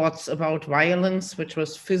reports about violence, which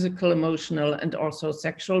was physical, emotional, and also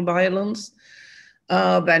sexual violence.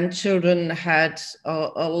 Then children had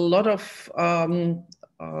a lot of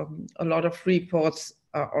reports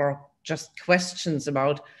or just questions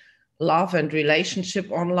about love and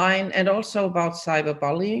relationship online, and also about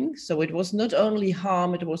cyberbullying. So it was not only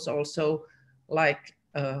harm, it was also like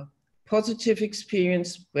a positive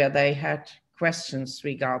experience where they had questions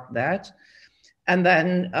regarding that. And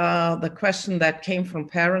then the question that came from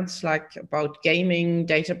parents, like about gaming,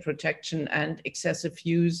 data protection, and excessive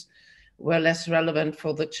use, were less relevant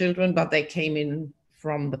for the children, but they came in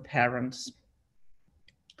from the parents.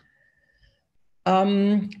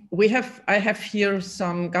 I have here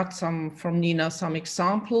got some from Nina, some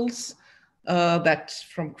examples that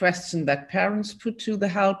from questions that parents put to the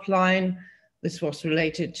helpline. This was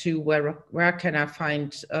related to where can I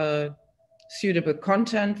find suitable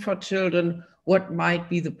content for children? What might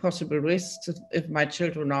be the possible risks if my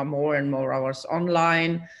children are more and more hours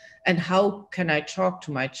online? And how can I talk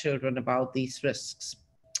to my children about these risks?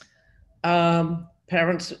 Many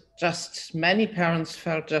parents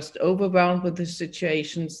felt just overwhelmed with the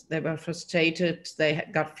situations. They were frustrated. They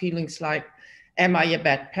got feelings like, am I a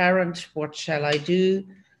bad parent? What shall I do?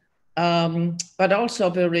 But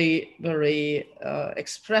also very, very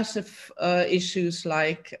expressive issues,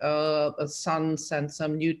 like a son sent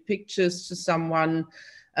some nude pictures to someone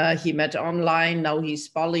he met online. Now he's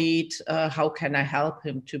bullied. How can I help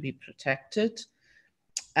him to be protected?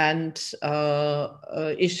 And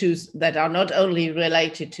issues that are not only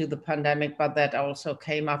related to the pandemic, but that also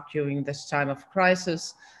came up during this time of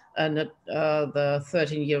crisis. And the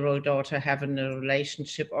 13-year-old daughter having a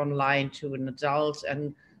relationship online to an adult,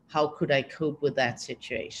 and how could I cope with that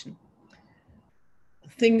situation?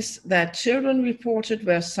 Things that children reported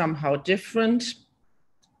were somehow different.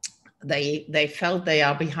 They felt they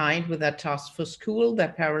are behind with their task for school. Their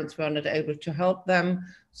parents were not able to help them,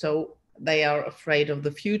 so they are afraid of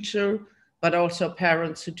the future. But also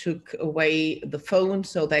parents who took away the phone,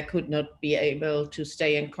 so they could not be able to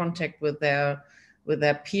stay in contact with their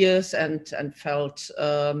peers, and felt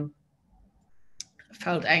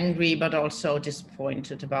angry, but also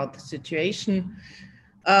disappointed about the situation.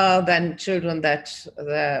 Then children that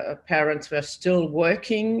their parents were still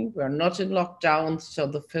working, were not in lockdown, so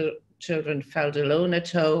the children felt alone at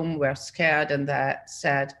home, were scared and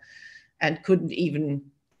sad, and couldn't even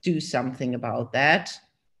do something about that.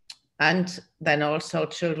 And then also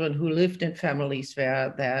children who lived in families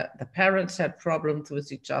where the parents had problems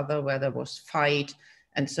with each other, where there was fight,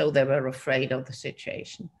 and so they were afraid of the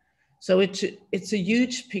situation. So it's a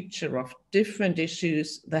huge picture of different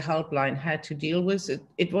issues the helpline had to deal with.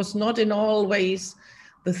 It was not in all ways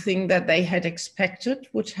the thing that they had expected,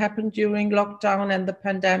 which happened during lockdown and the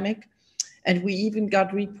pandemic. And we even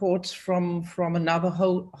got reports from another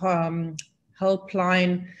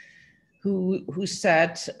helpline who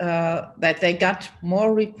said that they got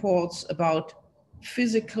more reports about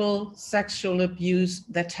physical sexual abuse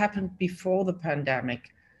that happened before the pandemic.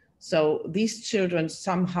 So these children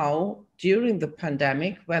somehow during the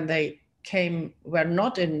pandemic, when they were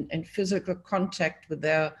not in physical contact with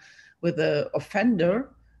the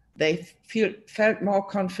offender, they felt more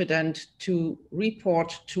confident to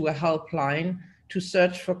report to a helpline, to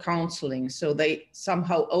search for counseling. So they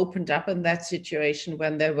somehow opened up in that situation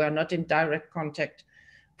when they were not in direct contact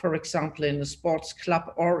for example, in a sports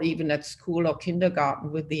club or even at school or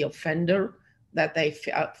kindergarten with the offender that they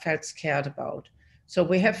felt scared about. So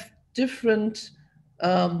we have different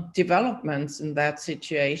developments in that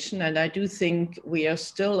situation. And I do think we are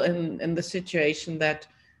still in the situation that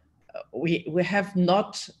we have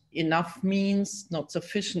not enough means, not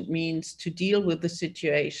sufficient means to deal with the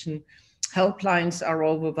situation. Helplines are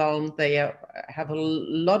overwhelmed. They have a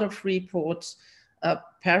lot of reports.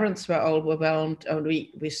 Parents were overwhelmed.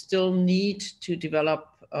 We still need to develop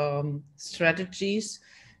strategies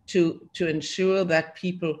to ensure that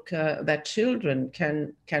that children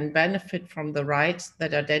can benefit from the rights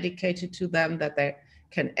that are dedicated to them, that they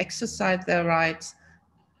can exercise their rights,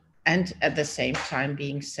 and at the same time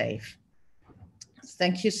being safe.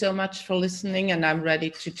 Thank you so much for listening, and I'm ready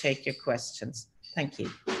to take your questions. Thank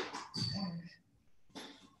you.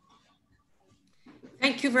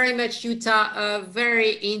 Thank you very much, Jutta.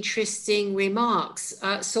 Very interesting remarks.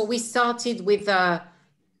 So we started with,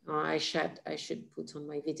 I should put on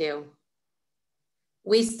my video.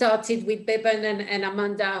 We started with Beben and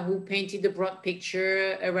Amanda, who painted a broad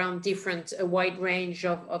picture around a wide range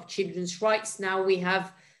of children's rights. Now we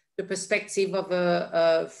have the perspective of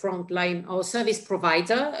a frontline or service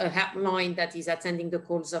provider, a helpline that is attending the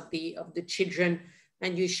calls of the children.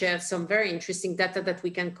 And you shared some very interesting data that we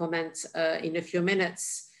can comment in a few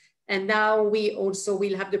minutes. And now we also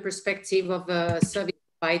will have the perspective of a service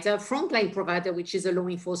provider, frontline provider, which is a law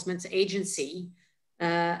enforcement agency.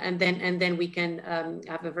 And then we can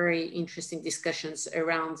have a very interesting discussions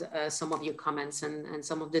around some of your comments and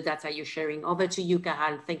some of the data you're sharing. Over to you,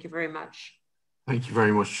 Caral. Thank you very much. Thank you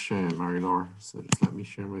very much, Marie-Laure. So just let me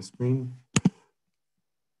share my screen.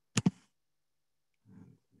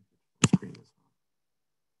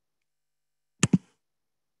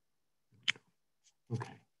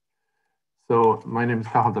 Okay. So my name is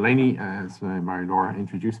Cathal Delaney, as Marie-Laure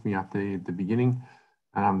introduced me at the beginning,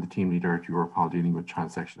 and I'm the team leader at Europol dealing with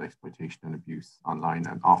transsexual exploitation and abuse, online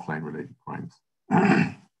and offline related crimes.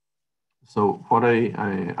 So what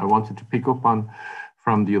I wanted to pick up on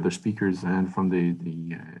from the other speakers and from the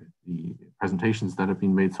presentations that have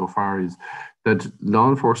been made so far is that law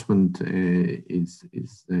enforcement is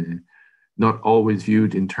not always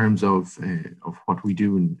viewed in terms of what we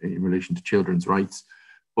do in relation to children's rights.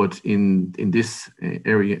 But in this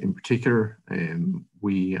area in particular,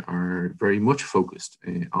 we are very much focused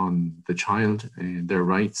on the child and their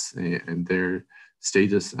rights and their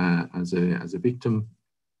status as a victim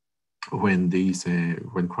when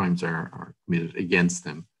crimes are committed against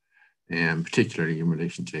them, particularly in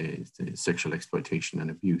relation to sexual exploitation and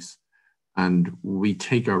abuse. And we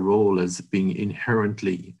take our role as being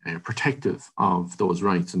inherently protective of those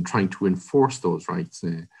rights and trying to enforce those rights.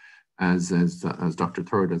 As Dr.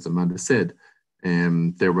 Third, as Amanda said,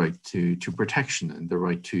 their right to protection and their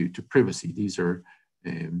right to privacy. These are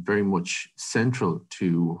very much central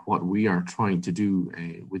to what we are trying to do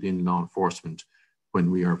within law enforcement when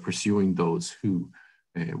we are pursuing those who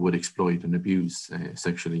would exploit and abuse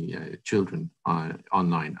sexually children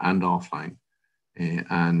online and offline,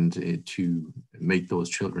 and to make those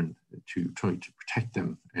children, to try to protect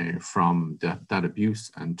them from that abuse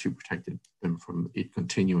and to protect them from it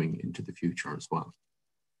continuing into the future as well.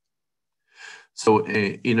 So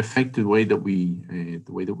in effect, the way that we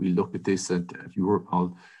look at this at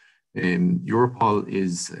Europol, Europol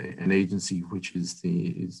is an agency which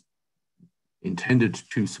is intended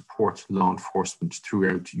to support law enforcement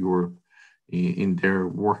throughout Europe in their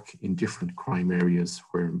work in different crime areas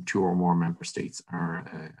where 2 or more member states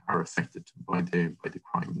are affected by the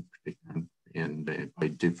crime and by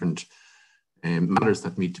different matters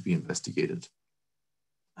that need to be investigated.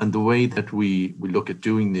 And the way that we look at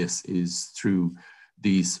doing this is through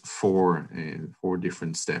these four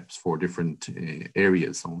different steps, 4 different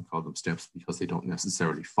areas. I won't call them steps because they don't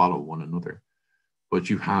necessarily follow one another. But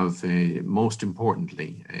you have, most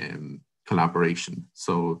importantly, collaboration.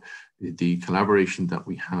 So the collaboration that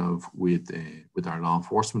we have with our law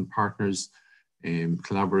enforcement partners,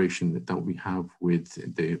 collaboration that we have with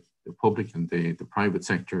the public and the private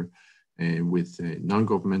sector, with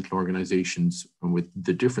non-governmental organizations, and with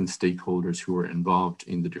the different stakeholders who are involved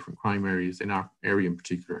in the different crime areas, in our area in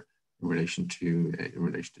particular, in relation to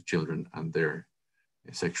children and their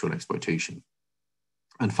sexual exploitation.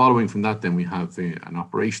 And following from that, then we have an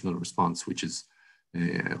operational response, which is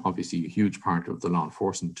obviously a huge part of the law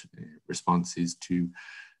enforcement response, is to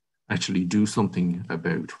actually do something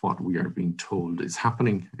about what we are being told is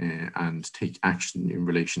happening and take action in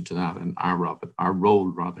relation to that. And our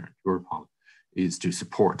role, at Europol, is to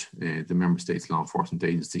support the member states' law enforcement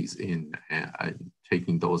agencies in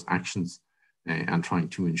taking those actions and trying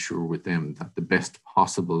to ensure with them that the best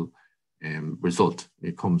possible result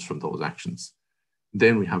comes from those actions.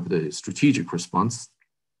 Then we have the strategic response,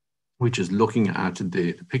 which is looking at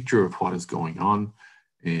the picture of what is going on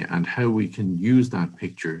and how we can use that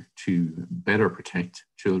picture to better protect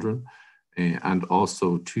children and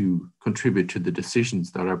also to contribute to the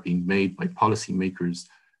decisions that are being made by policymakers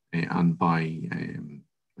and by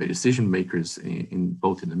decision makers in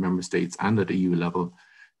both in the member states and at EU level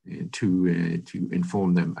to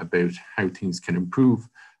inform them about how things can improve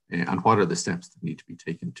and what are the steps that need to be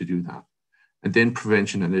taken to do that. And then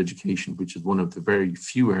prevention and education, which is one of the very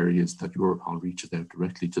few areas that Europol reaches out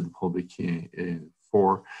directly to the public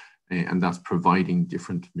for, and that's providing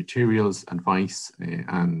different materials, advice,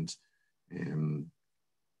 and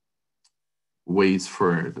ways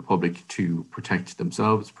for the public to protect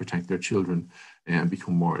themselves, protect their children, and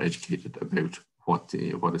become more educated about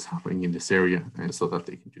what is happening in this area so that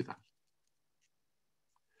they can do that.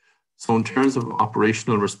 So in terms of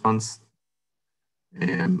operational response,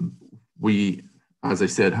 we, as I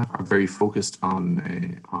said, are very focused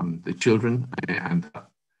on the children, and that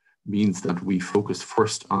means that we focus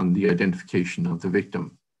first on the identification of the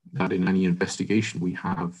victim. That in any investigation we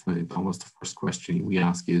have, almost the first question we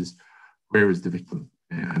ask is, where is the victim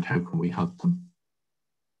and how can we help them?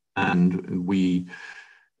 And we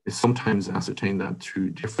sometimes ascertain that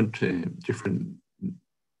through different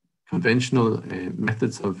conventional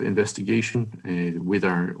methods of investigation with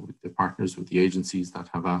the partners, with the agencies that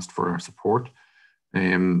have asked for our support.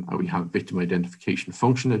 We have victim identification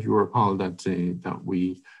function at Europol that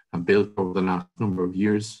we have built over the last number of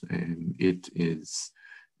years. It is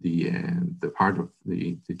the part of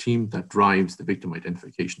the team that drives the victim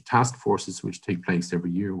identification task forces, which take place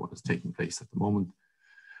every year, what is taking place at the moment.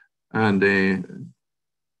 And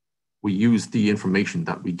we use the information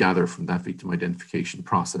that we gather from that victim identification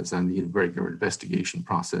process and the regular investigation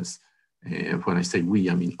process. When I say we,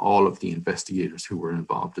 I mean all of the investigators who were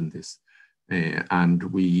involved in this. And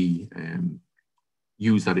we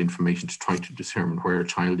use that information to try to determine where a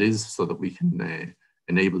child is so that we can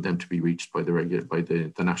enable them to be reached by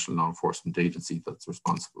the national law enforcement agency that's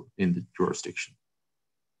responsible in the jurisdiction.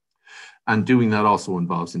 And doing that also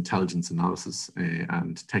involves intelligence analysis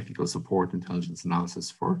and technical support intelligence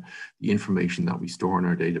analysis for the information that we store in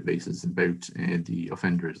our databases about the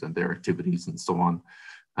offenders and their activities and so on.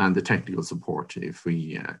 And the technical support, if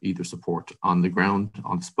we either support on the ground,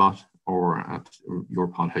 on the spot, or at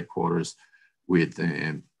Europol headquarters with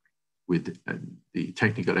the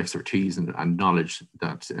technical expertise and knowledge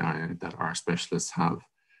that our specialists have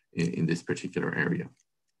in this particular area.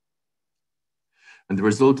 And the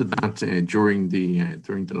result of that during the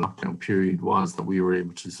lockdown period was that we were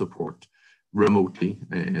able to support remotely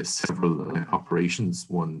several operations.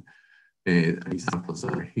 One examples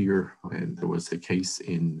are here. There was a case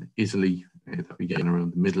in Italy that began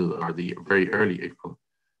around the middle or the very early April,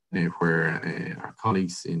 where our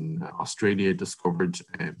colleagues in Australia discovered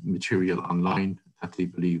material online that they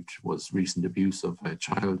believed was recent abuse of a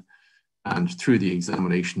child. And through the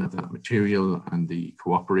examination of that material and the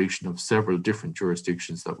cooperation of several different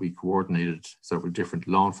jurisdictions that we coordinated, several different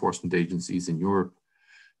law enforcement agencies in Europe,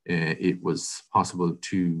 it was possible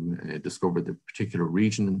to discover the particular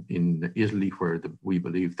region in Italy where we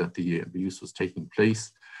believed that the abuse was taking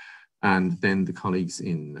place. And then the colleagues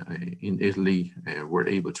in Italy were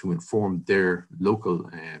able to inform their local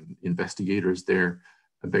investigators there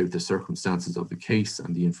about the circumstances of the case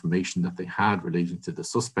and the information that they had relating to the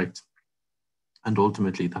suspect. And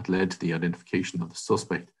ultimately that led to the identification of the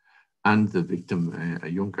suspect and the victim, a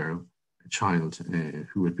young girl, a child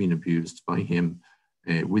who had been abused by him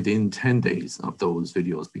within 10 days of those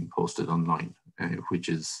videos being posted online, which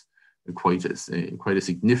is quite a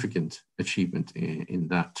significant achievement in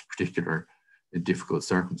that particular difficult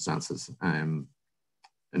circumstances.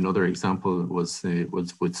 Another example was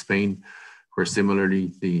with Spain, where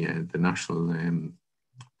similarly the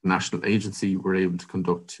national agency were able to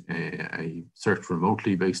conduct a search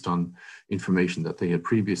remotely based on information that they had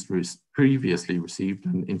previously received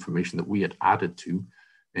and information that we had added to,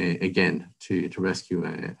 again, to rescue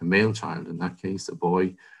a male child, in that case, a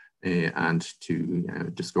boy, and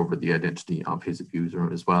to discover the identity of his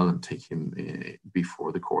abuser as well and take him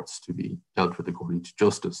before the courts to be dealt with according to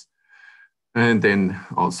justice. And then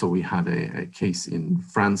also we had a case in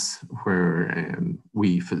France where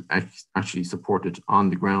we actually supported on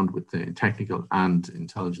the ground with the technical and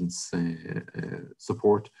intelligence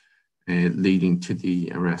support, leading to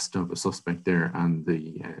the arrest of a suspect there and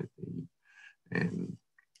the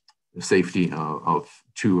safety of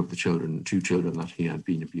two children that he had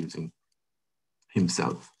been abusing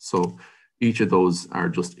himself. So each of those are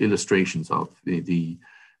just illustrations of the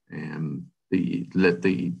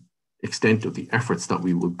extent of the efforts that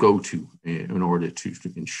we will go to in order to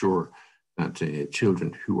ensure that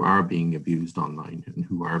children who are being abused online and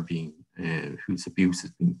who are being whose abuse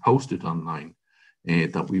is being posted online,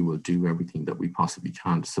 that we will do everything that we possibly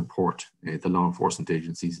can to support the law enforcement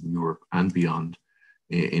agencies in Europe and beyond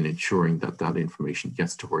in ensuring that that information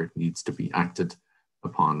gets to where it needs to be acted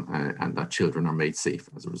upon and that children are made safe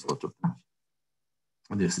as a result of that.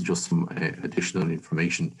 And this is just some additional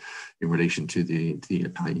information in relation to the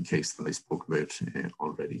Italian case that I spoke about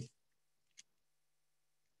already.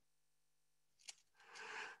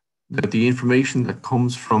 That the information that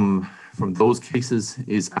comes from those cases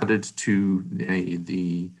is added to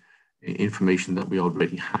the information that we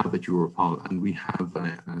already have at Europol, and we have,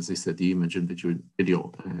 as I said, the image and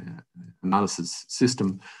video analysis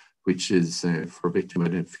system, which is for victim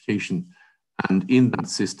identification. And in that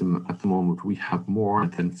system at the moment, we have more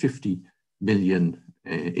than 50 million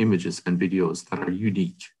images and videos that are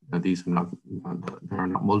unique. Now, these are not, there are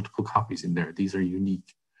not multiple copies in there. These are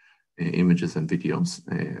unique images and videos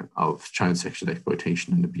of child sexual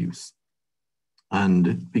exploitation and abuse.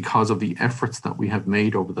 And because of the efforts that we have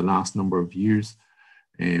made over the last number of years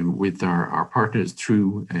with our partners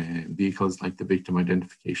through vehicles like the Victim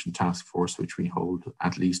Identification Task Force, which we hold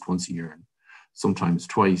at least once a year, and sometimes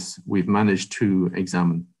twice, we've managed to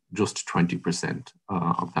examine just 20%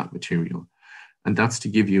 of that material. And that's to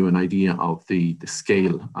give you an idea of the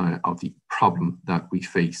scale of the problem that we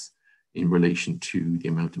face in relation to the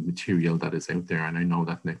amount of material that is out there. And I know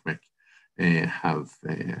that NECMEC have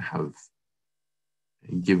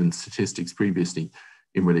given statistics previously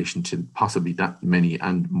in relation to possibly that many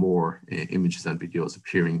and more images and videos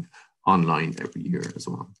appearing online every year as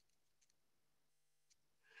well.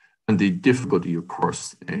 And the difficulty, of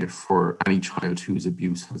course, for any child whose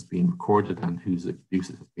abuse has been recorded and whose abuse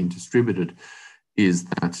has been distributed is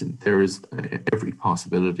that there is every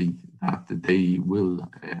possibility that they will,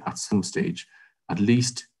 at some stage, at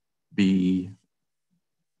least be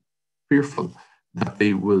fearful that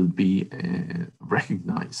they will be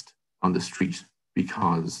recognized on the street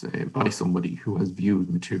because by somebody who has viewed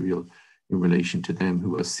material in relation to them,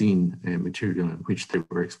 who has seen material in which they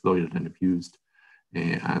were exploited and abused,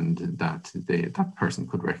 and that that person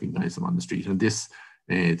could recognize them on the street. And this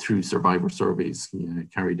through survivor surveys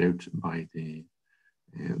carried out by the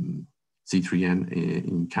C3N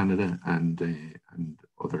in Canada and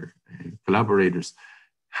other collaborators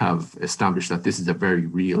have established that this is a very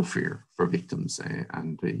real fear for victims,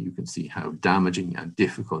 and you can see how damaging and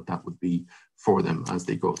difficult that would be for them as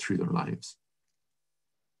they go through their lives.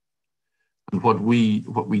 And what we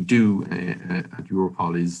do at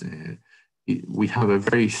Europol is we have a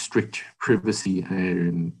very strict privacy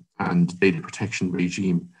and data protection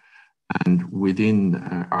regime. And within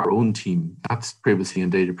our own team, that privacy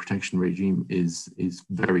and data protection regime is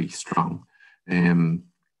very strong.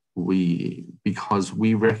 Because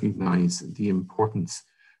we recognize the importance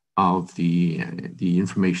of the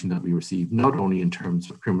information that we receive, not only in terms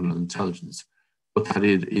of criminal intelligence, but that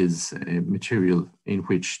it is material in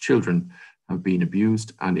which children have been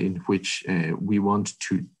abused and in which we want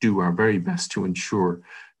to do our very best to ensure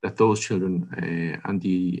that those children and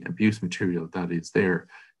the abuse material that is there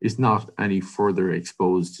is not any further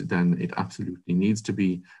exposed than it absolutely needs to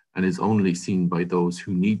be and is only seen by those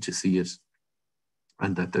who need to see it,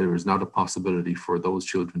 and that there is not a possibility for those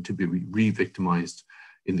children to be re-victimized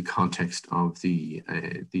in the context of the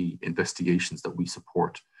investigations that we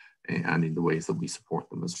support and in the ways that we support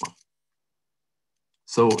them as well.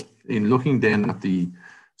 So in looking then at the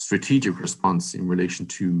strategic response in relation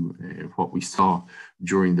to what we saw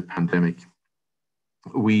during the pandemic,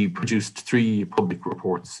 we produced 3 public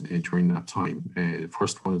reports during that time. The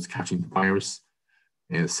first one was Catching the Virus.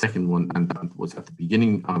 The second one, and that was at the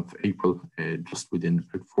beginning of April, just within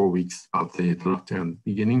 4 weeks of the lockdown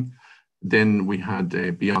beginning. Then we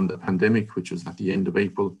had Beyond the Pandemic, which was at the end of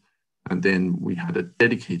April. And then we had a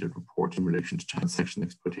dedicated report in relation to child sexual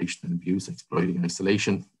exploitation and abuse, exploiting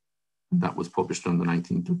isolation. And that was published on the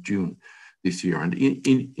 19th of June this year. And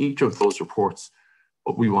in each of those reports,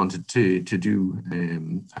 what we wanted to do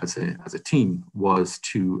as a team was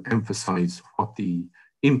to emphasize what the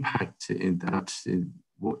impact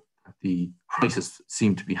what the crisis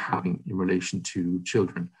seemed to be having in relation to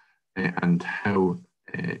children and how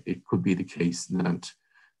it could be the case that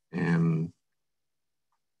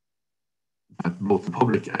that both the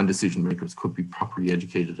public and decision makers could be properly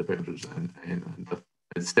educated about it and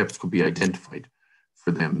that steps could be identified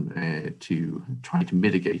for them to try to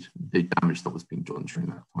mitigate the damage that was being done during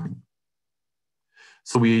that time.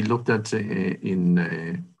 So we looked at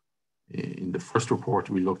in in the first report,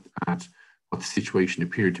 we looked at what the situation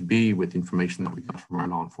appeared to be with information that we got from our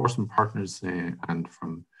law enforcement partners and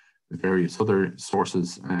from various other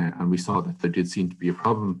sources, and we saw that there did seem to be a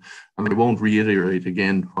problem. And I won't reiterate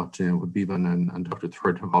again what Bevan and Dr.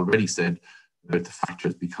 Third have already said about the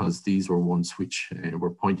factors, because these were ones which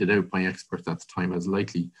were pointed out by experts at the time as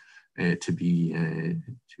likely to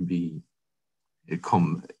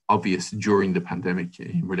become obvious during the pandemic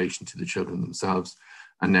in relation to the children themselves,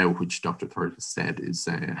 and now which Dr. Third has said is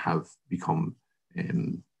have become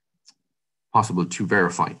possible to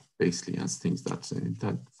verify, basically, as things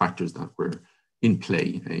that factors that were in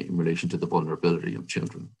play in relation to the vulnerability of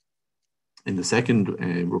children. In the second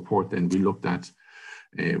report, then, we looked at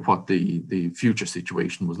what the future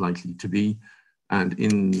situation was likely to be. And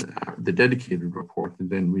in the dedicated report,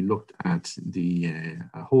 then we looked at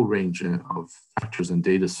a whole range of factors and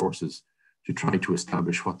data sources to try to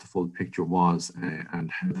establish what the full picture was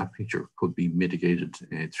and how that picture could be mitigated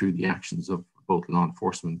through the actions of both law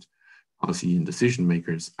enforcement, policy and decision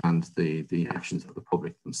makers, and the actions of the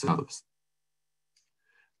public themselves.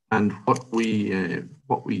 And what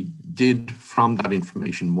we did from that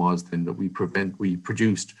information was then that we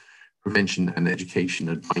produced prevention and education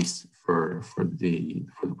advice for the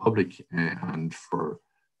public and for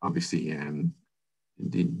obviously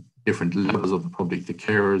the different levels of the public, the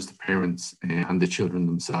carers, the parents, and the children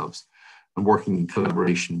themselves, and working in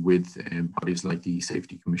collaboration with bodies like the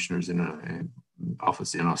Safety Commissioners in an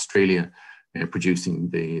office in Australia, producing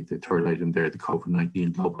the third item there, the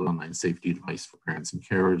COVID-19 Global Online Safety Advice for Parents and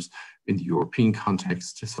Carers in the European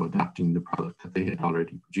context, so adapting the product that they had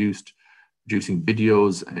already produced, producing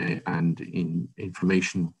videos and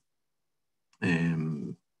information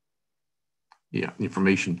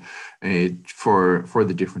for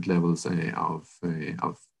the different levels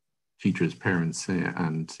of teachers, parents,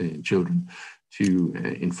 and children, to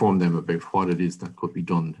inform them about what it is that could be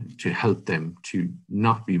done to help them to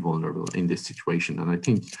not be vulnerable in this situation. And I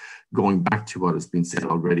think, going back to what has been said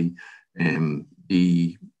already,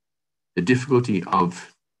 the difficulty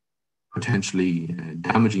of potentially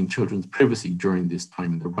damaging children's privacy during this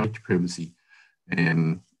time, the right to privacy,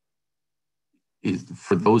 is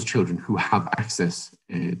for those children who have access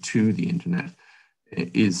to the internet,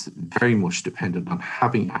 is very much dependent on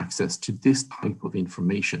having access to this type of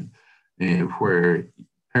information, where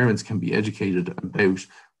parents can be educated about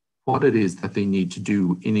what it is that they need to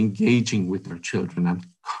do in engaging with their children and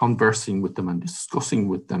conversing with them and discussing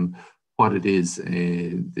with them what it is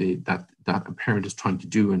that a parent is trying to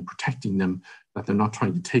do and protecting them, that they're not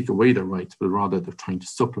trying to take away their rights, but rather they're trying to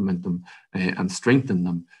supplement them and strengthen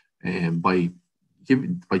them by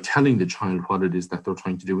telling the child what it is that they're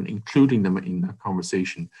trying to do and including them in that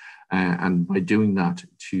conversation, and by doing that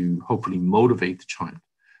to hopefully motivate the child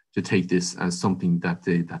to take this as something that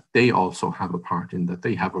they also have a part in, that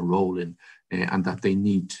they have a role in, and that they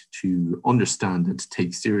need to understand and to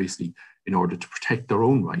take seriously in order to protect their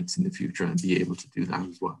own rights in the future and be able to do that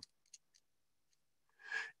as well.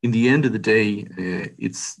 In the end of the day,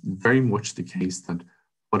 it's very much the case that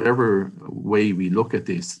whatever way we look at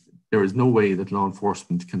this, there is no way that law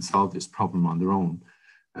enforcement can solve this problem on their own.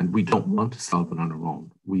 And we don't want to solve it on our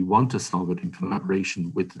own. We want to solve it in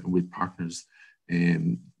collaboration with partners,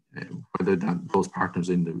 whether those partners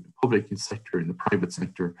in the public sector, in the private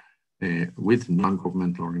sector, with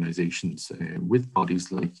non-governmental organizations, with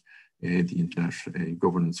bodies like the Internet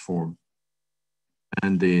Governance Forum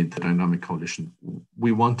and the Dynamic Coalition.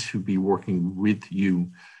 We want to be working with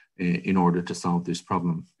you in order to solve this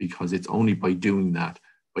problem, because it's only by doing that,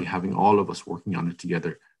 by having all of us working on it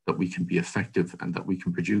together, that we can be effective and that we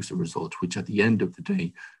can produce a result which at the end of the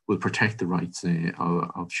day will protect the rights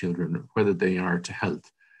of children, whether they are to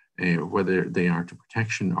health, whether they are to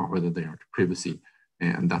protection, or whether they are to privacy.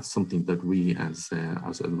 And that's something that we as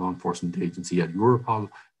a law enforcement agency at Europol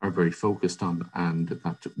are very focused on, and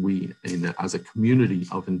that we as a community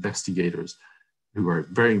of investigators who are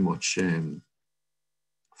very much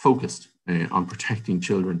focused on protecting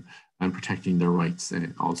children and protecting their rights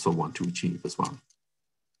also want to achieve as well.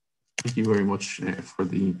 Thank you very much for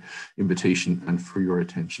the invitation and for your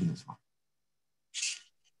attention as well.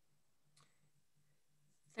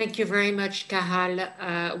 Thank you very much,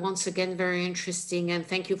 Cathal. Once again, very interesting. And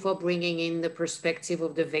thank you for bringing in the perspective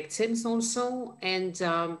of the victims also. And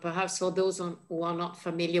perhaps for those who are not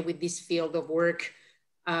familiar with this field of work,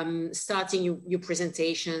 starting your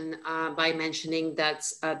presentation by mentioning that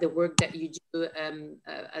the work that you do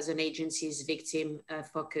as an agency is victim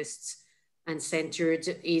focused and centered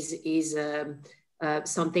is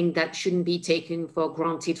something that shouldn't be taken for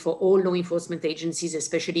granted for all law enforcement agencies,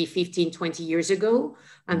 especially 15, 20 years ago.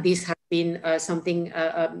 And this has been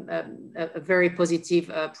a very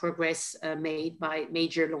positive progress made by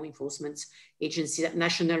major law enforcement agencies at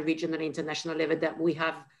national, regional, international level that we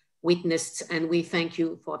have witnessed, and we thank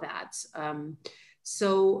you for that. And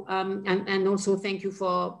also thank you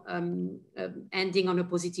for ending on a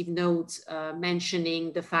positive note,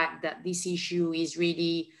 mentioning the fact that this issue is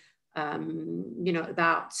really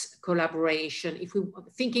about collaboration. If we're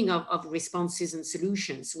thinking of responses and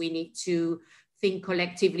solutions, we need to think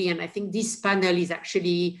collectively. And I think this panel is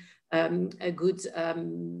actually a good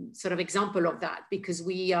sort of example of that, because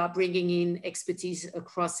we are bringing in expertise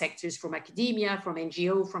across sectors, from academia, from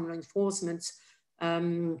NGO, from law enforcement,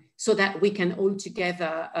 so that we can all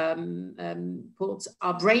together put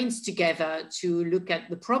our brains together to look at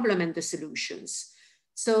the problem and the solutions.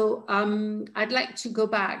 So I'd like to go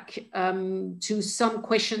back to some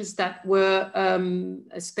questions that were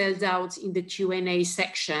spelled out in the Q&A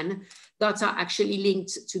section that are actually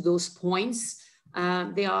linked to those points.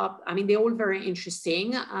 They're all very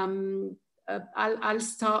interesting. I'll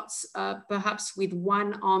start perhaps with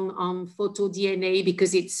one on photo-DNA,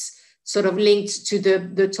 because it's sort of linked to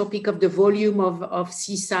the topic of the volume of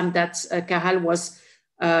CSAM that Caral was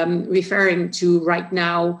referring to right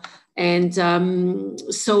now. And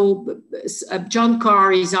so John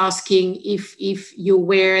Carr is asking if you're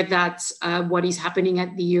aware that what is happening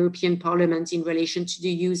at the European Parliament in relation to the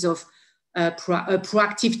use of a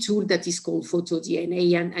proactive tool that is called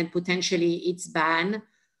photo-DNA and potentially its ban,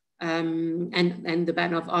 and the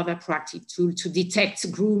ban of other proactive tools to detect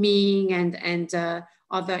grooming and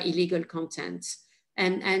other illegal content.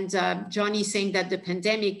 And John is saying that the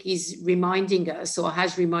pandemic is reminding us, or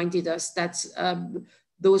has reminded us, that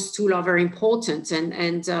those tools are very important.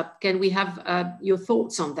 And can we have your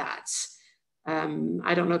thoughts on that?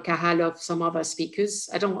 I don't know, Caral, of some other speakers.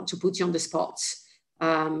 I don't want to put you on the spot.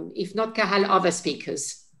 If not Caral, other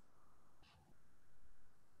speakers.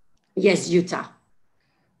 Yes, Jutta.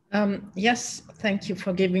 Yes, thank you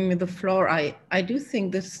for giving me the floor. I do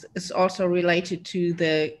think this is also related to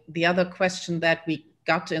the other question that we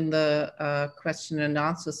got in the question and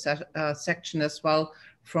answer section as well,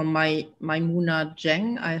 from Maimouna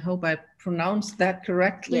Jeng. I hope I pronounced that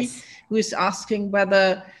correctly. Yes. Who is asking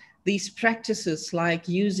whether these practices, like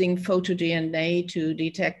using photo-DNA to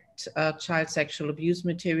detect child sexual abuse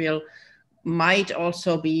material, might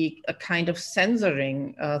also be a kind of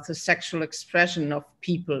censoring the sexual expression of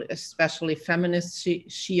people, especially feminists,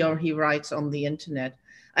 she or he writes on the internet.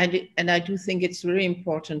 And I do think it's very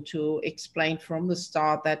important to explain from the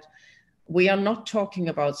start that we are not talking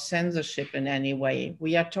about censorship in any way.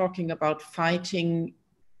 We are talking about fighting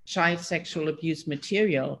child sexual abuse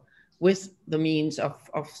material with the means of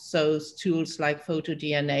those tools like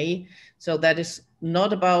photo-DNA. So that is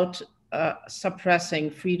not about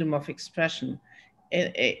suppressing freedom of expression.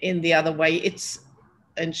 In the other way, it's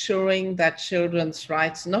ensuring that children's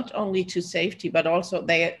rights, not only to safety, but also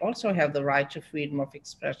they also have the right to freedom of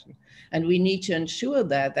expression. And we need to ensure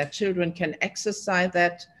that children can exercise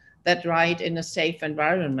that right in a safe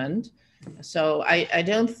environment. So I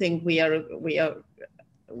don't think we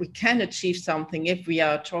can achieve something if we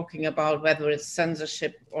are talking about whether it's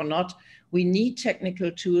censorship or not. We need technical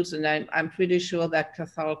tools, and I'm pretty sure that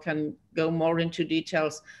Cathal can go more into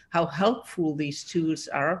details how helpful these tools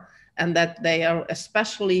are, and that they are,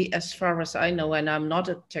 especially as far as I know, and I'm not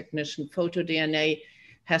a technician, photo-DNA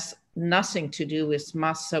has nothing to do with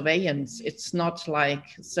mass surveillance. It's not like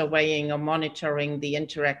surveying or monitoring the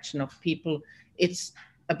interaction of people. It's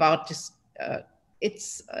about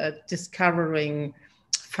discovering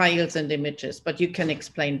files and images, but you can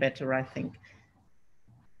explain better, I think.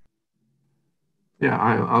 Yeah,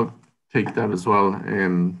 I'll take that as well,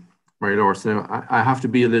 Marie-Laure. So I have to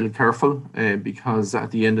be a little careful because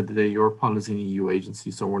at the end of the day, Europol is an EU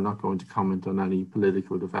agency, so we're not going to comment on any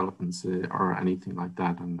political developments or anything like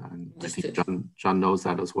that. And I think John knows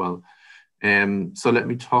that as well. So let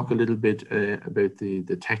me talk a little bit about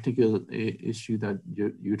the technical issue that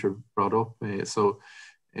Jutta brought up.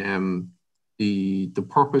 The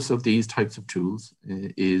purpose of these types of tools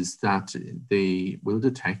is that they will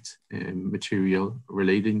detect material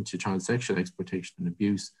relating to child sexual exploitation and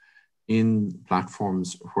abuse in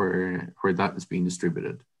platforms where that is being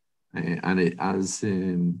distributed. As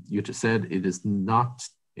Jutta said, it is not,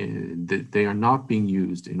 they are not being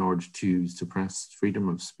used in order to suppress freedom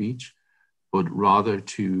of speech, but rather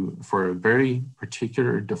for a very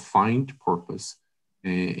particular defined purpose,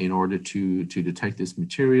 in order to detect this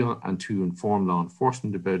material and to inform law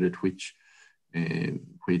enforcement about it, which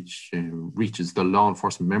reaches the law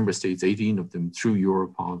enforcement member states, 18 of them, through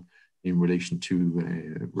Europol, in relation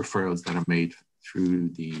to referrals that are made through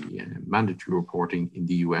the mandatory reporting in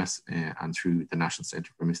the US and through the National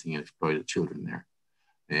Centre for Missing and Exploited Children there.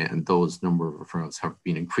 And those number of referrals have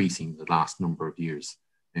been increasing the last number of years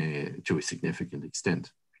to a significant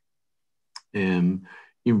extent. In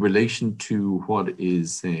relation to what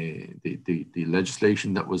is the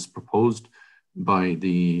legislation that was proposed by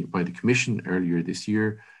the Commission earlier this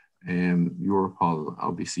year, Europol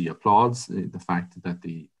obviously applauds the fact that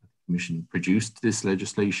the Commission produced this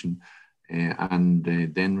legislation and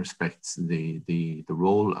then respects the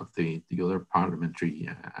role of the other parliamentary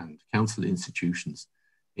and council institutions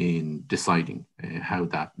in deciding how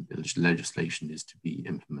that legislation is to be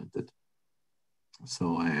implemented.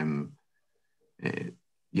 So,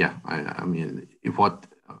 yeah, I mean, if what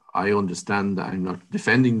I understand, I'm not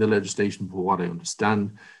defending the legislation, but what I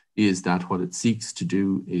understand is that what it seeks to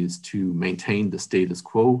do is to maintain the status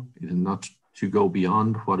quo and not to go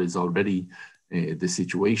beyond what is already the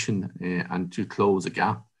situation and to close a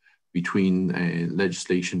gap between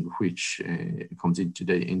legislation which comes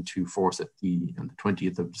into force on the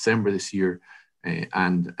 20th of December this year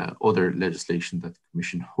and other legislation that the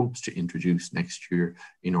Commission hopes to introduce next year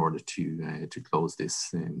in order to close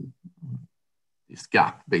this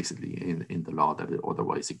gap basically in the law that it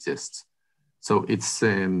otherwise exists. So it's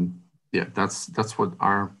yeah, that's what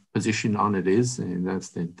our position on it is, and that's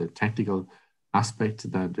the technical aspect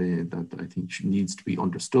that I think needs to be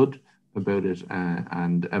understood about it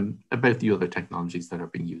and about the other technologies that are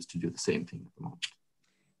being used to do the same thing at the moment.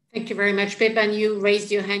 Thank you very much, Pip. And you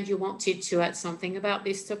raised your hand. You wanted to add something about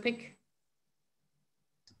this topic?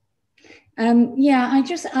 Yeah,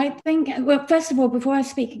 I think, well, first of all, before I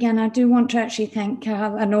speak again, I do want to actually thank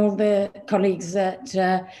Carl and all the colleagues at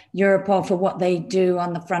Europol for what they do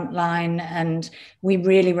on the front line. And we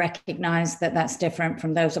really recognize that that's different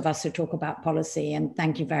from those of us who talk about policy. And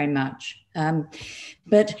thank you very much.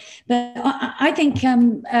 But I think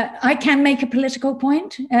I can make a political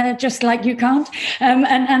point, just like you can't.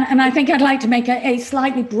 And I think I'd like to make a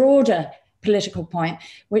slightly broader political point,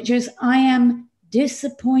 which is I am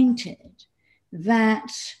disappointed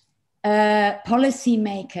that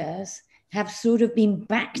policymakers have sort of been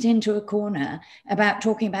backed into a corner about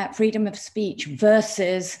talking about freedom of speech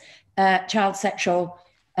versus child sexual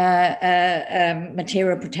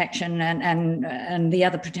material protection and the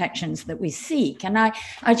other protections that we seek. And I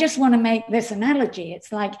just want to make this analogy.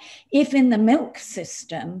 It's like if in the milk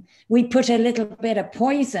system we put a little bit of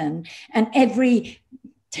poison and every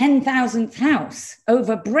 10,000th house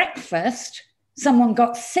over breakfast someone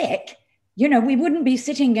got sick, you know, we wouldn't be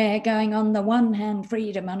sitting there going on the one hand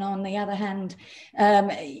freedom and on the other hand,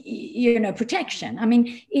 you know, protection. I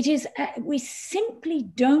mean, it is, we simply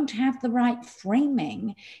don't have the right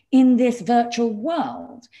framing in this virtual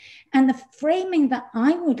world. And the framing that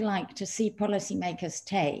I would like to see policymakers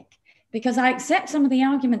take, because I accept some of the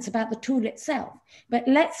arguments about the tool itself, but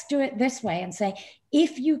let's do it this way and say,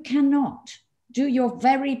 if you cannot do your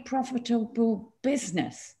very profitable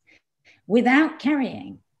business without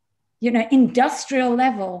carrying, you know, industrial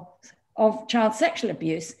level of child sexual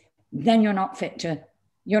abuse, then you're not fit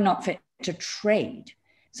to trade.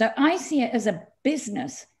 So I see it as a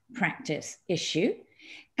business practice issue,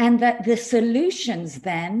 and that the solutions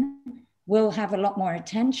then will have a lot more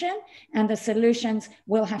attention, and the solutions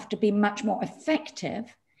will have to be much more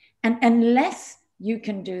effective. And unless you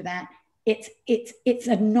can do that, it's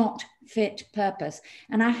a not fit purpose.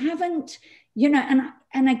 And I haven't, you know,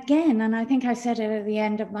 and again, and I think I said it at the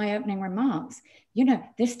end of my opening remarks, you know,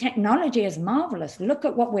 this technology is marvelous. Look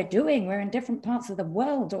at what we're doing. We're in different parts of the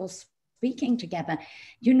world all speaking together.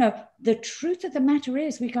 You know, the truth of the matter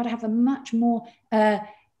is we've got to have a much more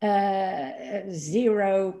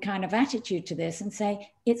zero kind of attitude to this and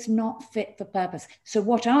say, it's not fit for purpose. So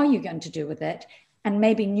what are you going to do with it? And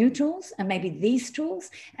maybe new tools, and maybe these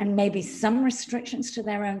tools, and maybe some restrictions to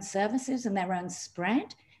their own services and their own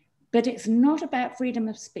spread. But it's not about freedom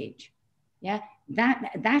of speech. Yeah,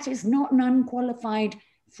 that is not an unqualified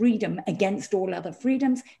freedom against all other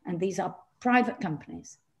freedoms. And these are private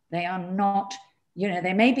companies. They are not, you know,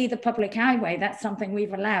 they may be the public highway, that's something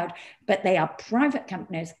we've allowed, but they are private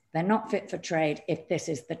companies. They're not fit for trade if this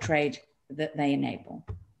is the trade that they enable.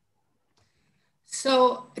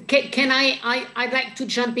 So can I'd like to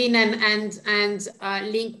jump in and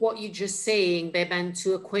link what you're just saying, Beban,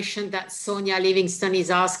 to a question that Sonia Livingston is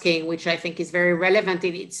asking, which I think is very relevant.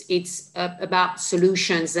 It's about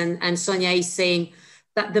solutions. And Sonia is saying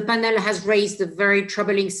that the panel has raised a very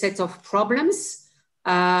troubling set of problems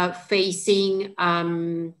facing,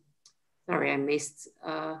 sorry, I missed,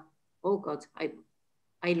 oh God,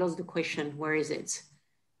 I lost the question. Where is it?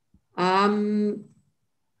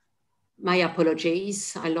 my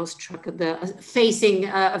apologies. I lost track of facing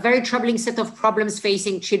a very troubling set of problems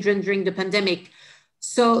facing children during the pandemic.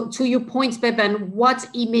 So to your point, Beban, what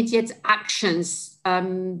immediate actions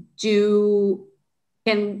can you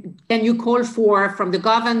call for from the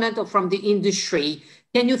government or from the industry?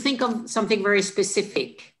 Can you think of something very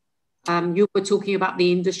specific? You were talking about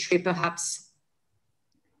the industry, perhaps.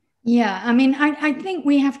 Yeah, I mean, I think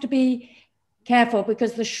we have to be careful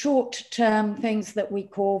because the short-term things that we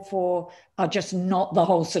call for are just not the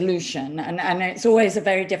whole solution. And it's always a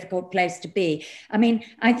very difficult place to be. I mean,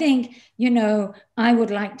 I think, you know, I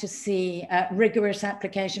would like to see a rigorous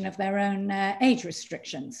application of their own age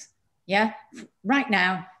restrictions. Yeah, right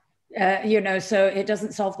now, you know, so it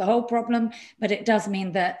doesn't solve the whole problem, but it does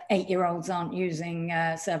mean that 8-year-olds aren't using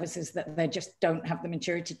services that they just don't have the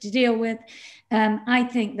maturity to deal with. I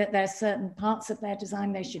think that there's certain parts of their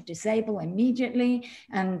design they should disable immediately,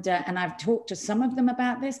 and I've talked to some of them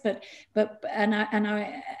about this, but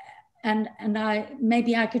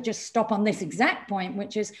maybe I could just stop on this exact point,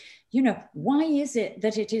 which is, you know, why is it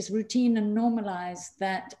that it is routine and normalized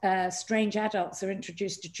that strange adults are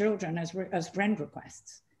introduced to children as friend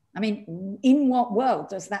requests? I mean, in what world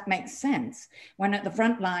does that make sense when at the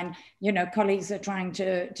front line, you know, colleagues are trying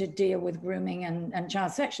to deal with grooming and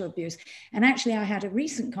child sexual abuse? And actually, I had a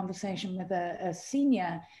recent conversation with a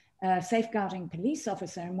senior safeguarding police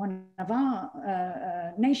officer in one of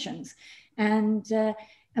our nations. And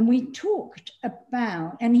we talked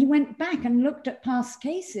about, and he went back and looked at past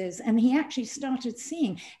cases, and he actually started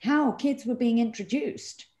seeing how kids were being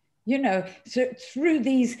introduced, you know, so through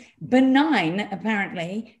these benign,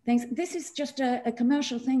 apparently, things. This is just a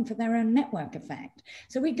commercial thing for their own network effect.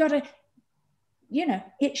 So we got to, you know,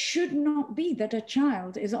 it should not be that a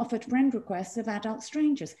child is offered friend requests of adult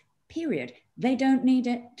strangers, period. They don't need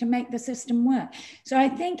it to make the system work. So I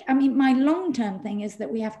think, I mean, my long-term thing is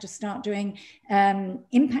that we have to start doing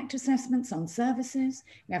impact assessments on services.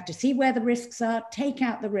 We have to see where the risks are, take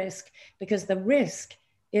out the risk, because the risk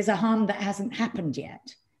is a harm that hasn't happened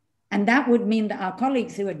yet. And that would mean that our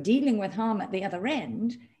colleagues who are dealing with harm at the other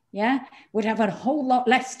end, yeah, would have a whole lot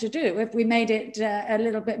less to do if we made it a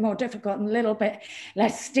little bit more difficult and a little bit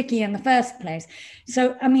less sticky in the first place.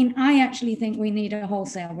 So, I mean, I actually think we need a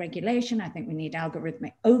wholesale regulation. I think we need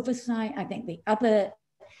algorithmic oversight. I think the other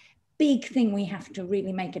big thing we have to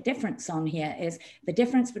really make a difference on here is the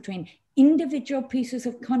difference between individual pieces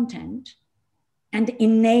of content and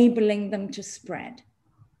enabling them to spread.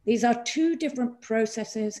 These are two different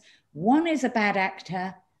processes. One is a bad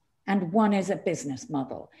actor and one is a business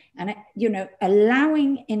model. And, you know,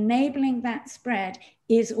 enabling that spread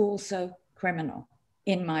is also criminal,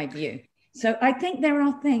 in my view. So I think there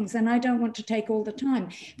are things, and I don't want to take all the time,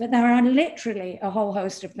 but there are literally a whole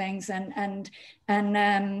host of things. And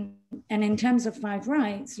in terms of Five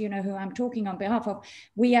Rights, you know, who I'm talking on behalf of,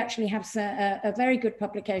 we actually have a very good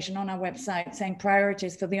publication on our website saying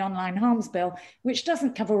priorities for the online harms bill, which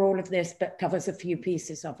doesn't cover all of this, but covers a few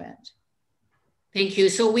pieces of it. Thank you.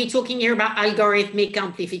 So we're talking here about algorithmic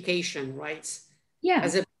amplification, right? Yeah.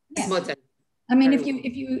 As a model. I mean,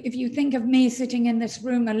 if you think of me sitting in this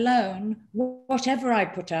room alone, whatever I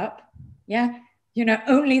put up, yeah, you know,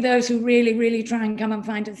 only those who really, really try and come and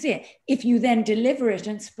find and see it. If you then deliver it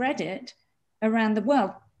and spread it around the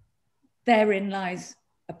world, therein lies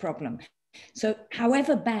a problem. So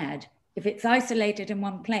however bad, if it's isolated in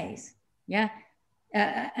one place, yeah,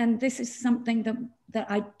 and this is something that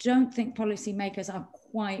I don't think policymakers are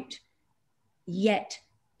quite yet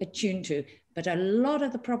attuned to. But a lot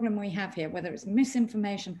of the problem we have here, whether it's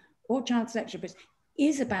misinformation or child sexual abuse,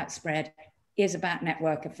 is about spread, is about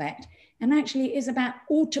network effect, and actually is about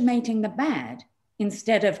automating the bad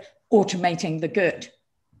instead of automating the good.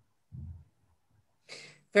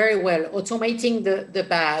 Very well, automating the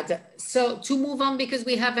bad. So to move on, because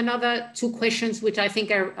we have another two questions, which I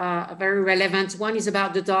think are very relevant. One is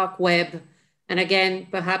about the dark web. And again,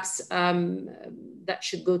 perhaps that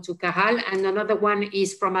should go to Caral. And another one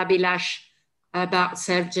is from Abhilash about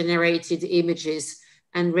self-generated images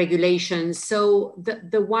and regulations. So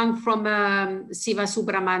the one from Siva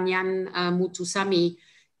Subramanian Muthusamy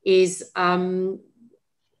is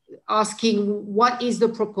asking what is the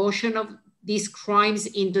proportion of these crimes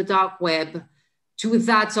in the dark web to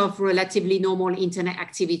that of relatively normal internet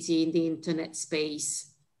activity in the internet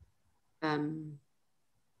space?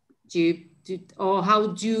 Or how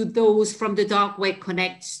do those from the dark web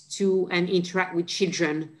connect to and interact with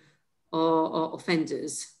children or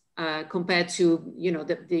offenders compared to, you know,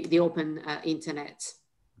 the open internet?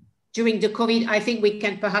 During the COVID, I think we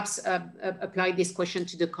can perhaps apply this question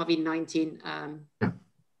to the COVID-19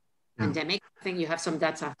 pandemic. I think you have some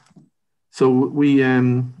data. So we,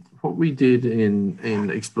 what we did in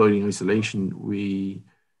exploiting isolation, we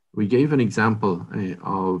gave an example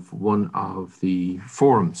of one of the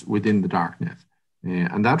forums within the darknet.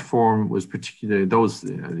 And that forum was particularly,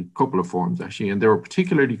 a couple of forums actually, and they were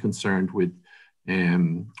particularly concerned with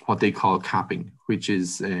what they call capping, which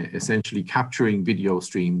is essentially capturing video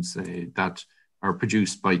streams that are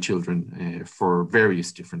produced by children for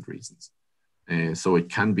various different reasons. So it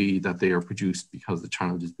can be that they are produced because the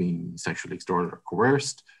child is being sexually extorted or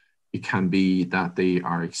coerced. It can be that they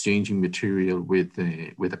are exchanging material with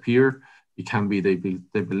a peer. It can be they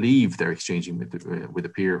believe they're exchanging with a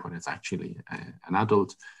peer when it's actually an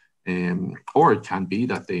adult. Or it can be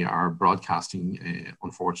that they are broadcasting,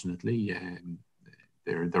 unfortunately,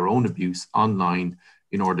 their own abuse online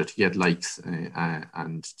in order to get likes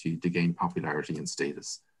and to gain popularity and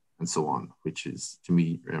status and so on, which is, to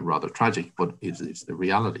me, rather tragic, but it is the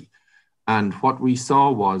reality. And what we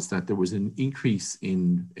saw was that there was an increase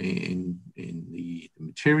in the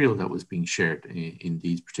material that was being shared in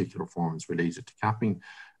these particular forums related to capping,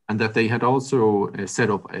 and that they had also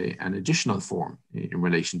set up an additional forum in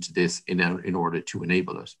relation to this in order to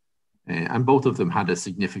enable it. And both of them had a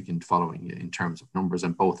significant following in terms of numbers,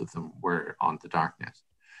 and both of them were on the darknet.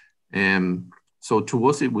 So to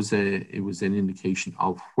us, it was an indication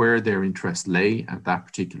of where their interest lay at that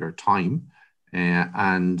particular time.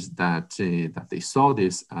 And that they saw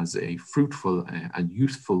this as a fruitful and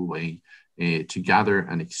useful way to gather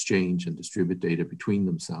and exchange and distribute data between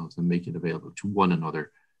themselves and make it available to one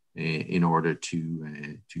another in order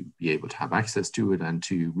to be able to have access to it and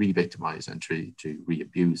to re-victimize and to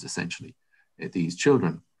re-abuse essentially these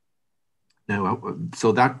children. Now,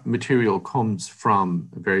 so that material comes from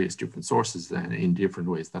various different sources in different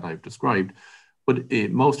ways that I've described, but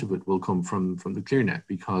most of it will come from the ClearNet,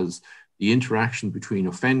 because the interaction between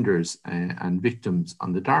offenders and victims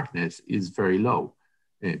on the darknet is very low,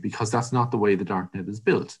 because that's not the way the darknet is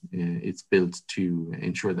built. It's built to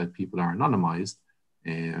ensure that people are anonymized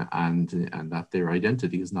and that their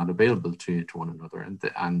identity is not available to one another.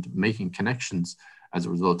 And making connections as a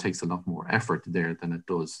result takes a lot more effort there than it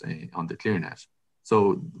does on the ClearNet.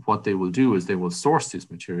 So what they will do is they will source this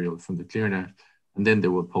material from the ClearNet, and then they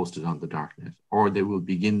will post it on the darknet, or they will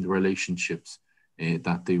begin the relationships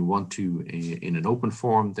that they want to in an open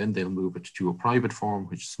forum. Then they'll move it to a private forum,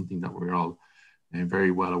 which is something that we're all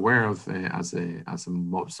very well aware of as a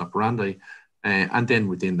modus operandi. And then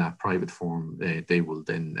within that private forum, they will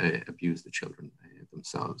then abuse the children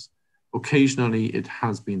themselves. Occasionally, it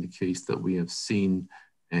has been the case that we have seen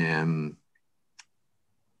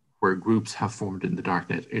where groups have formed in the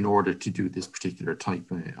darknet in order to do this particular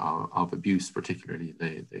type of abuse, particularly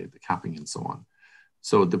the capping and so on.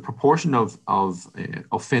 So the proportion of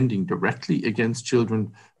offending directly against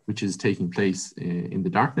children, which is taking place in the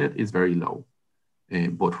darknet, is very low.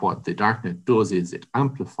 But what the darknet does is it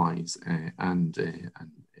amplifies and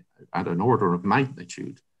at an order of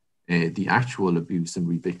magnitude the actual abuse and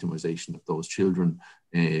re-victimization of those children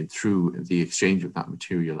through the exchange of that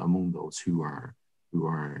material among those who are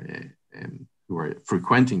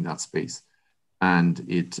frequenting that space. And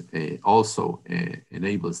it also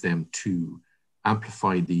enables them to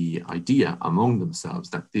amplify the idea among themselves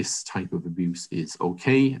that this type of abuse is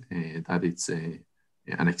okay, that it's an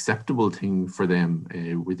acceptable thing for them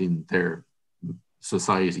within their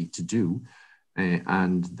society to do,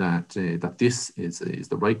 and that this is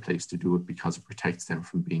the right place to do it because it protects them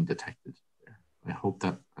from being detected. I hope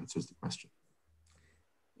that answers the question.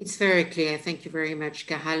 It's very clear. Thank you very much,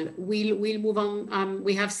 Cathal. We'll move on.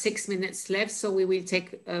 We have 6 minutes left, so we will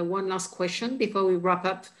take one last question before we wrap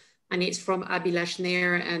up. And it's from Abhilash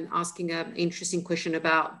Nair, and asking an interesting question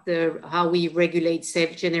about how we regulate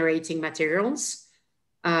self-generating materials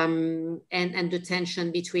and the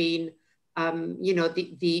tension between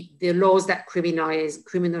the laws that criminalize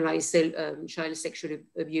child sexual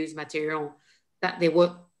abuse material, that they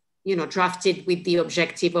were drafted with the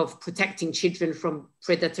objective of protecting children from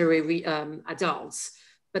predatory adults.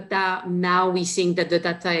 But that now we're seeing that the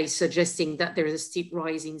data is suggesting that there is a steep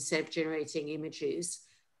rise in self-generating images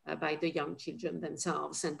by the young children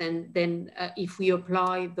themselves. And then if we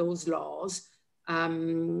apply those laws,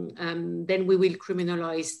 then we will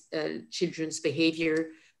criminalize children's behavior.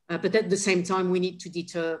 But at the same time, we need to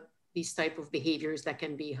deter these type of behaviors that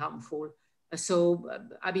can be harmful. So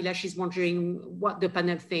Abhilash is wondering what the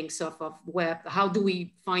panel thinks of how do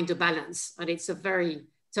we find a balance? And it's a very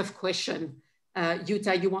tough question.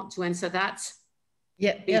 Jutta, you want to answer that?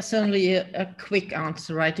 Yes, only a quick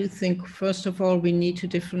answer. I do think, first of all, we need to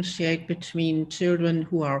differentiate between children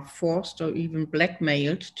who are forced or even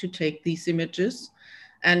blackmailed to take these images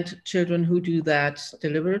and children who do that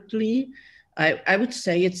deliberately. I would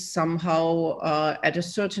say it's somehow at a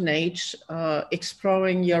certain age,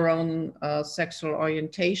 exploring your own sexual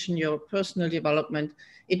orientation, your personal development.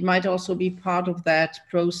 It might also be part of that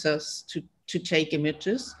process to take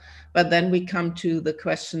images. But then we come to the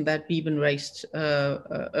question that Biben raised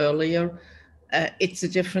earlier. It's a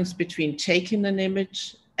difference between taking an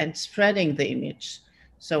image and spreading the image.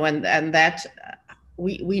 So, and that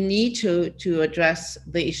we need to address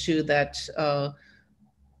the issue that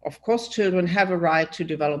of course, children have a right to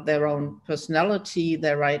develop their own personality,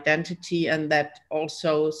 their identity, and that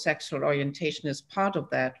also sexual orientation is part of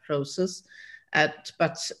that process.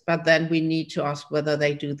 But then we need to ask whether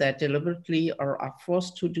they do that deliberately or are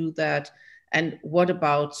forced to do that. And what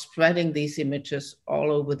about spreading these images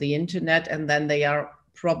all over the internet? And then they are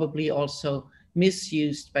probably also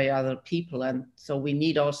misused by other people. And so we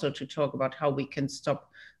need also to talk about how we can stop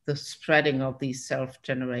the spreading of these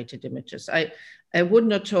self-generated images. I would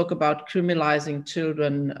not talk about criminalizing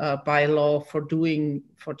children by law for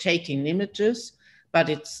taking images, but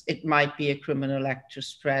it might be a criminal act to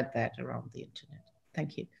spread that around the internet.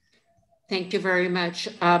 Thank you. Thank you very much.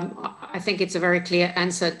 I think it's a very clear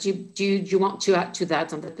answer. Do you want to add to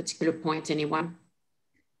that on that particular point, anyone?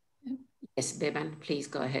 Yes, Beban, please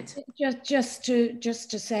go ahead. Just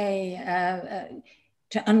to say,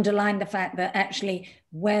 to underline the fact that actually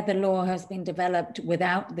where the law has been developed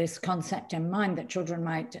without this concept in mind that children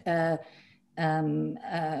might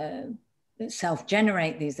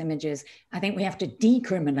self-generate these images, I think we have to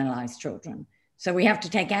decriminalize children. So we have to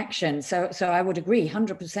take action. So I would agree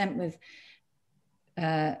 100% with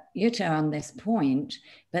Jutta on this point,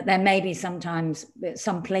 but there may be sometimes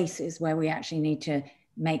some places where we actually need to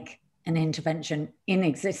make an intervention in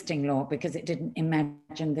existing law because it didn't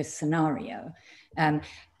imagine this scenario.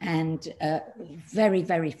 Very,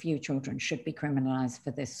 very few children should be criminalized for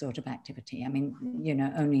this sort of activity. I mean, you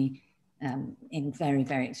know, only in very,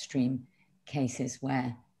 very extreme cases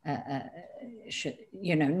where,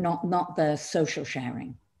 not the social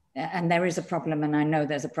sharing. And there is a problem, and I know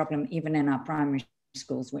there's a problem even in our primary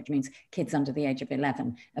schools, which means kids under the age of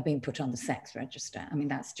 11 are being put on the sex register. I mean,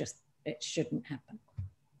 that's just, it shouldn't happen.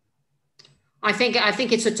 I think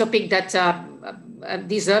it's a topic that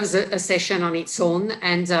deserves a session on its own,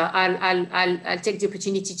 and I'll take the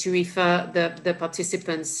opportunity to refer the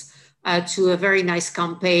participants to a very nice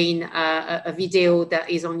campaign, a video that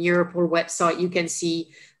is on Europol website. You can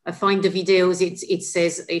see, find the videos. It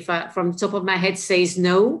says, from the top of my head, says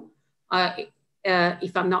no.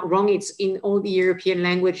 If I'm not wrong, it's in all the European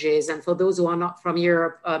languages. And for those who are not from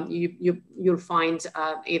Europe, you'll find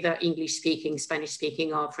either English speaking, Spanish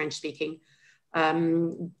speaking, or French speaking.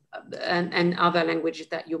 And other languages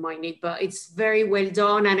that you might need, but it's very well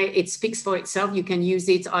done and it speaks for itself. You can use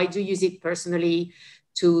it. I do use it personally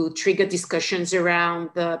to trigger discussions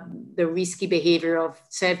around the risky behavior of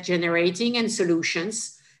self-generating and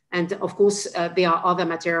solutions. And of course, there are other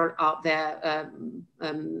material out there.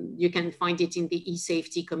 You can find it in the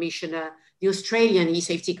eSafety Commissioner, the Australian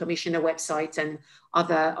eSafety Commissioner website and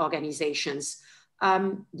other organizations.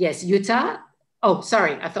 Yes, Jutta? Oh,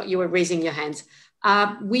 sorry, I thought you were raising your hand.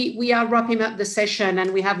 We are wrapping up the session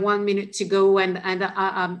and we have 1 minute to go. And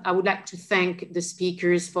I would like to thank the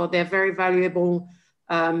speakers for their very valuable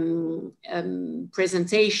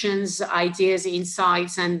presentations, ideas,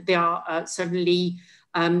 insights, and there are certainly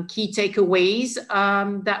key takeaways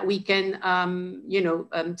that we can,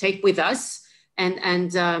 take with us. And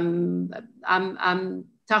I'm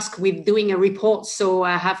tasked with doing a report, so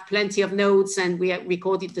I have plenty of notes and we have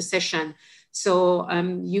recorded the session. So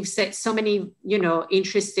you've said so many,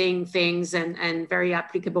 interesting things and very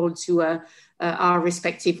applicable to our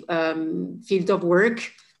respective field of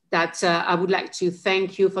work that I would like to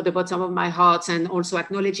thank you for the bottom of my heart, and also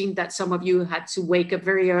acknowledging that some of you had to wake up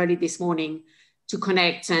very early this morning to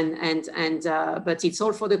connect but it's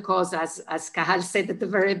all for the cause, as Kahal said at the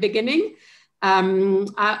very beginning.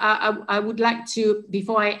 I would like to,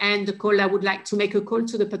 before I end the call, I would like to make a call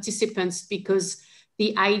to the participants, because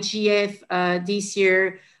the IGF this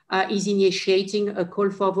year is initiating a call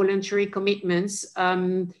for voluntary commitments,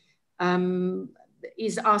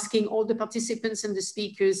 is asking all the participants and the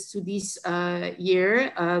speakers to this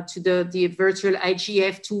year, to the virtual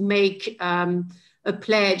IGF, to make a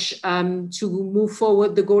pledge to move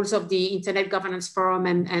forward the goals of the Internet Governance Forum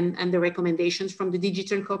and the recommendations from the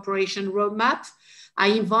Digital Cooperation Roadmap. I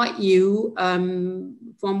invite you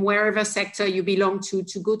from wherever sector you belong to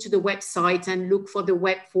go to the website and look for the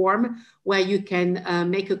web form where you can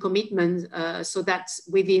make a commitment so that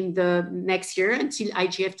within the next year until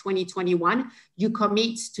IGF 2021, you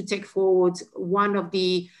commit to take forward one of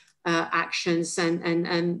the actions and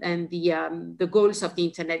the goals of the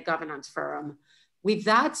Internet Governance Forum. With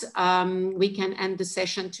that, we can end the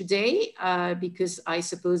session today because I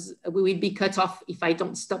suppose we will be cut off if I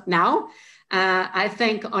don't stop now. I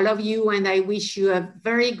thank all of you and I wish you a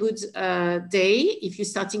very good day if you're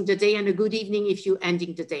starting the day and a good evening if you're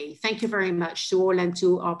ending the day. Thank you very much to all and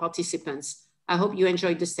to our participants. I hope you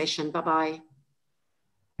enjoyed the session. Bye-bye.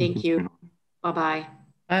 Thank you. Bye-bye.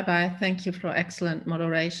 Bye-bye. Thank you for excellent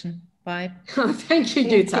moderation. Bye. Thank you,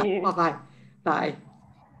 Jutta. Bye-bye. Bye.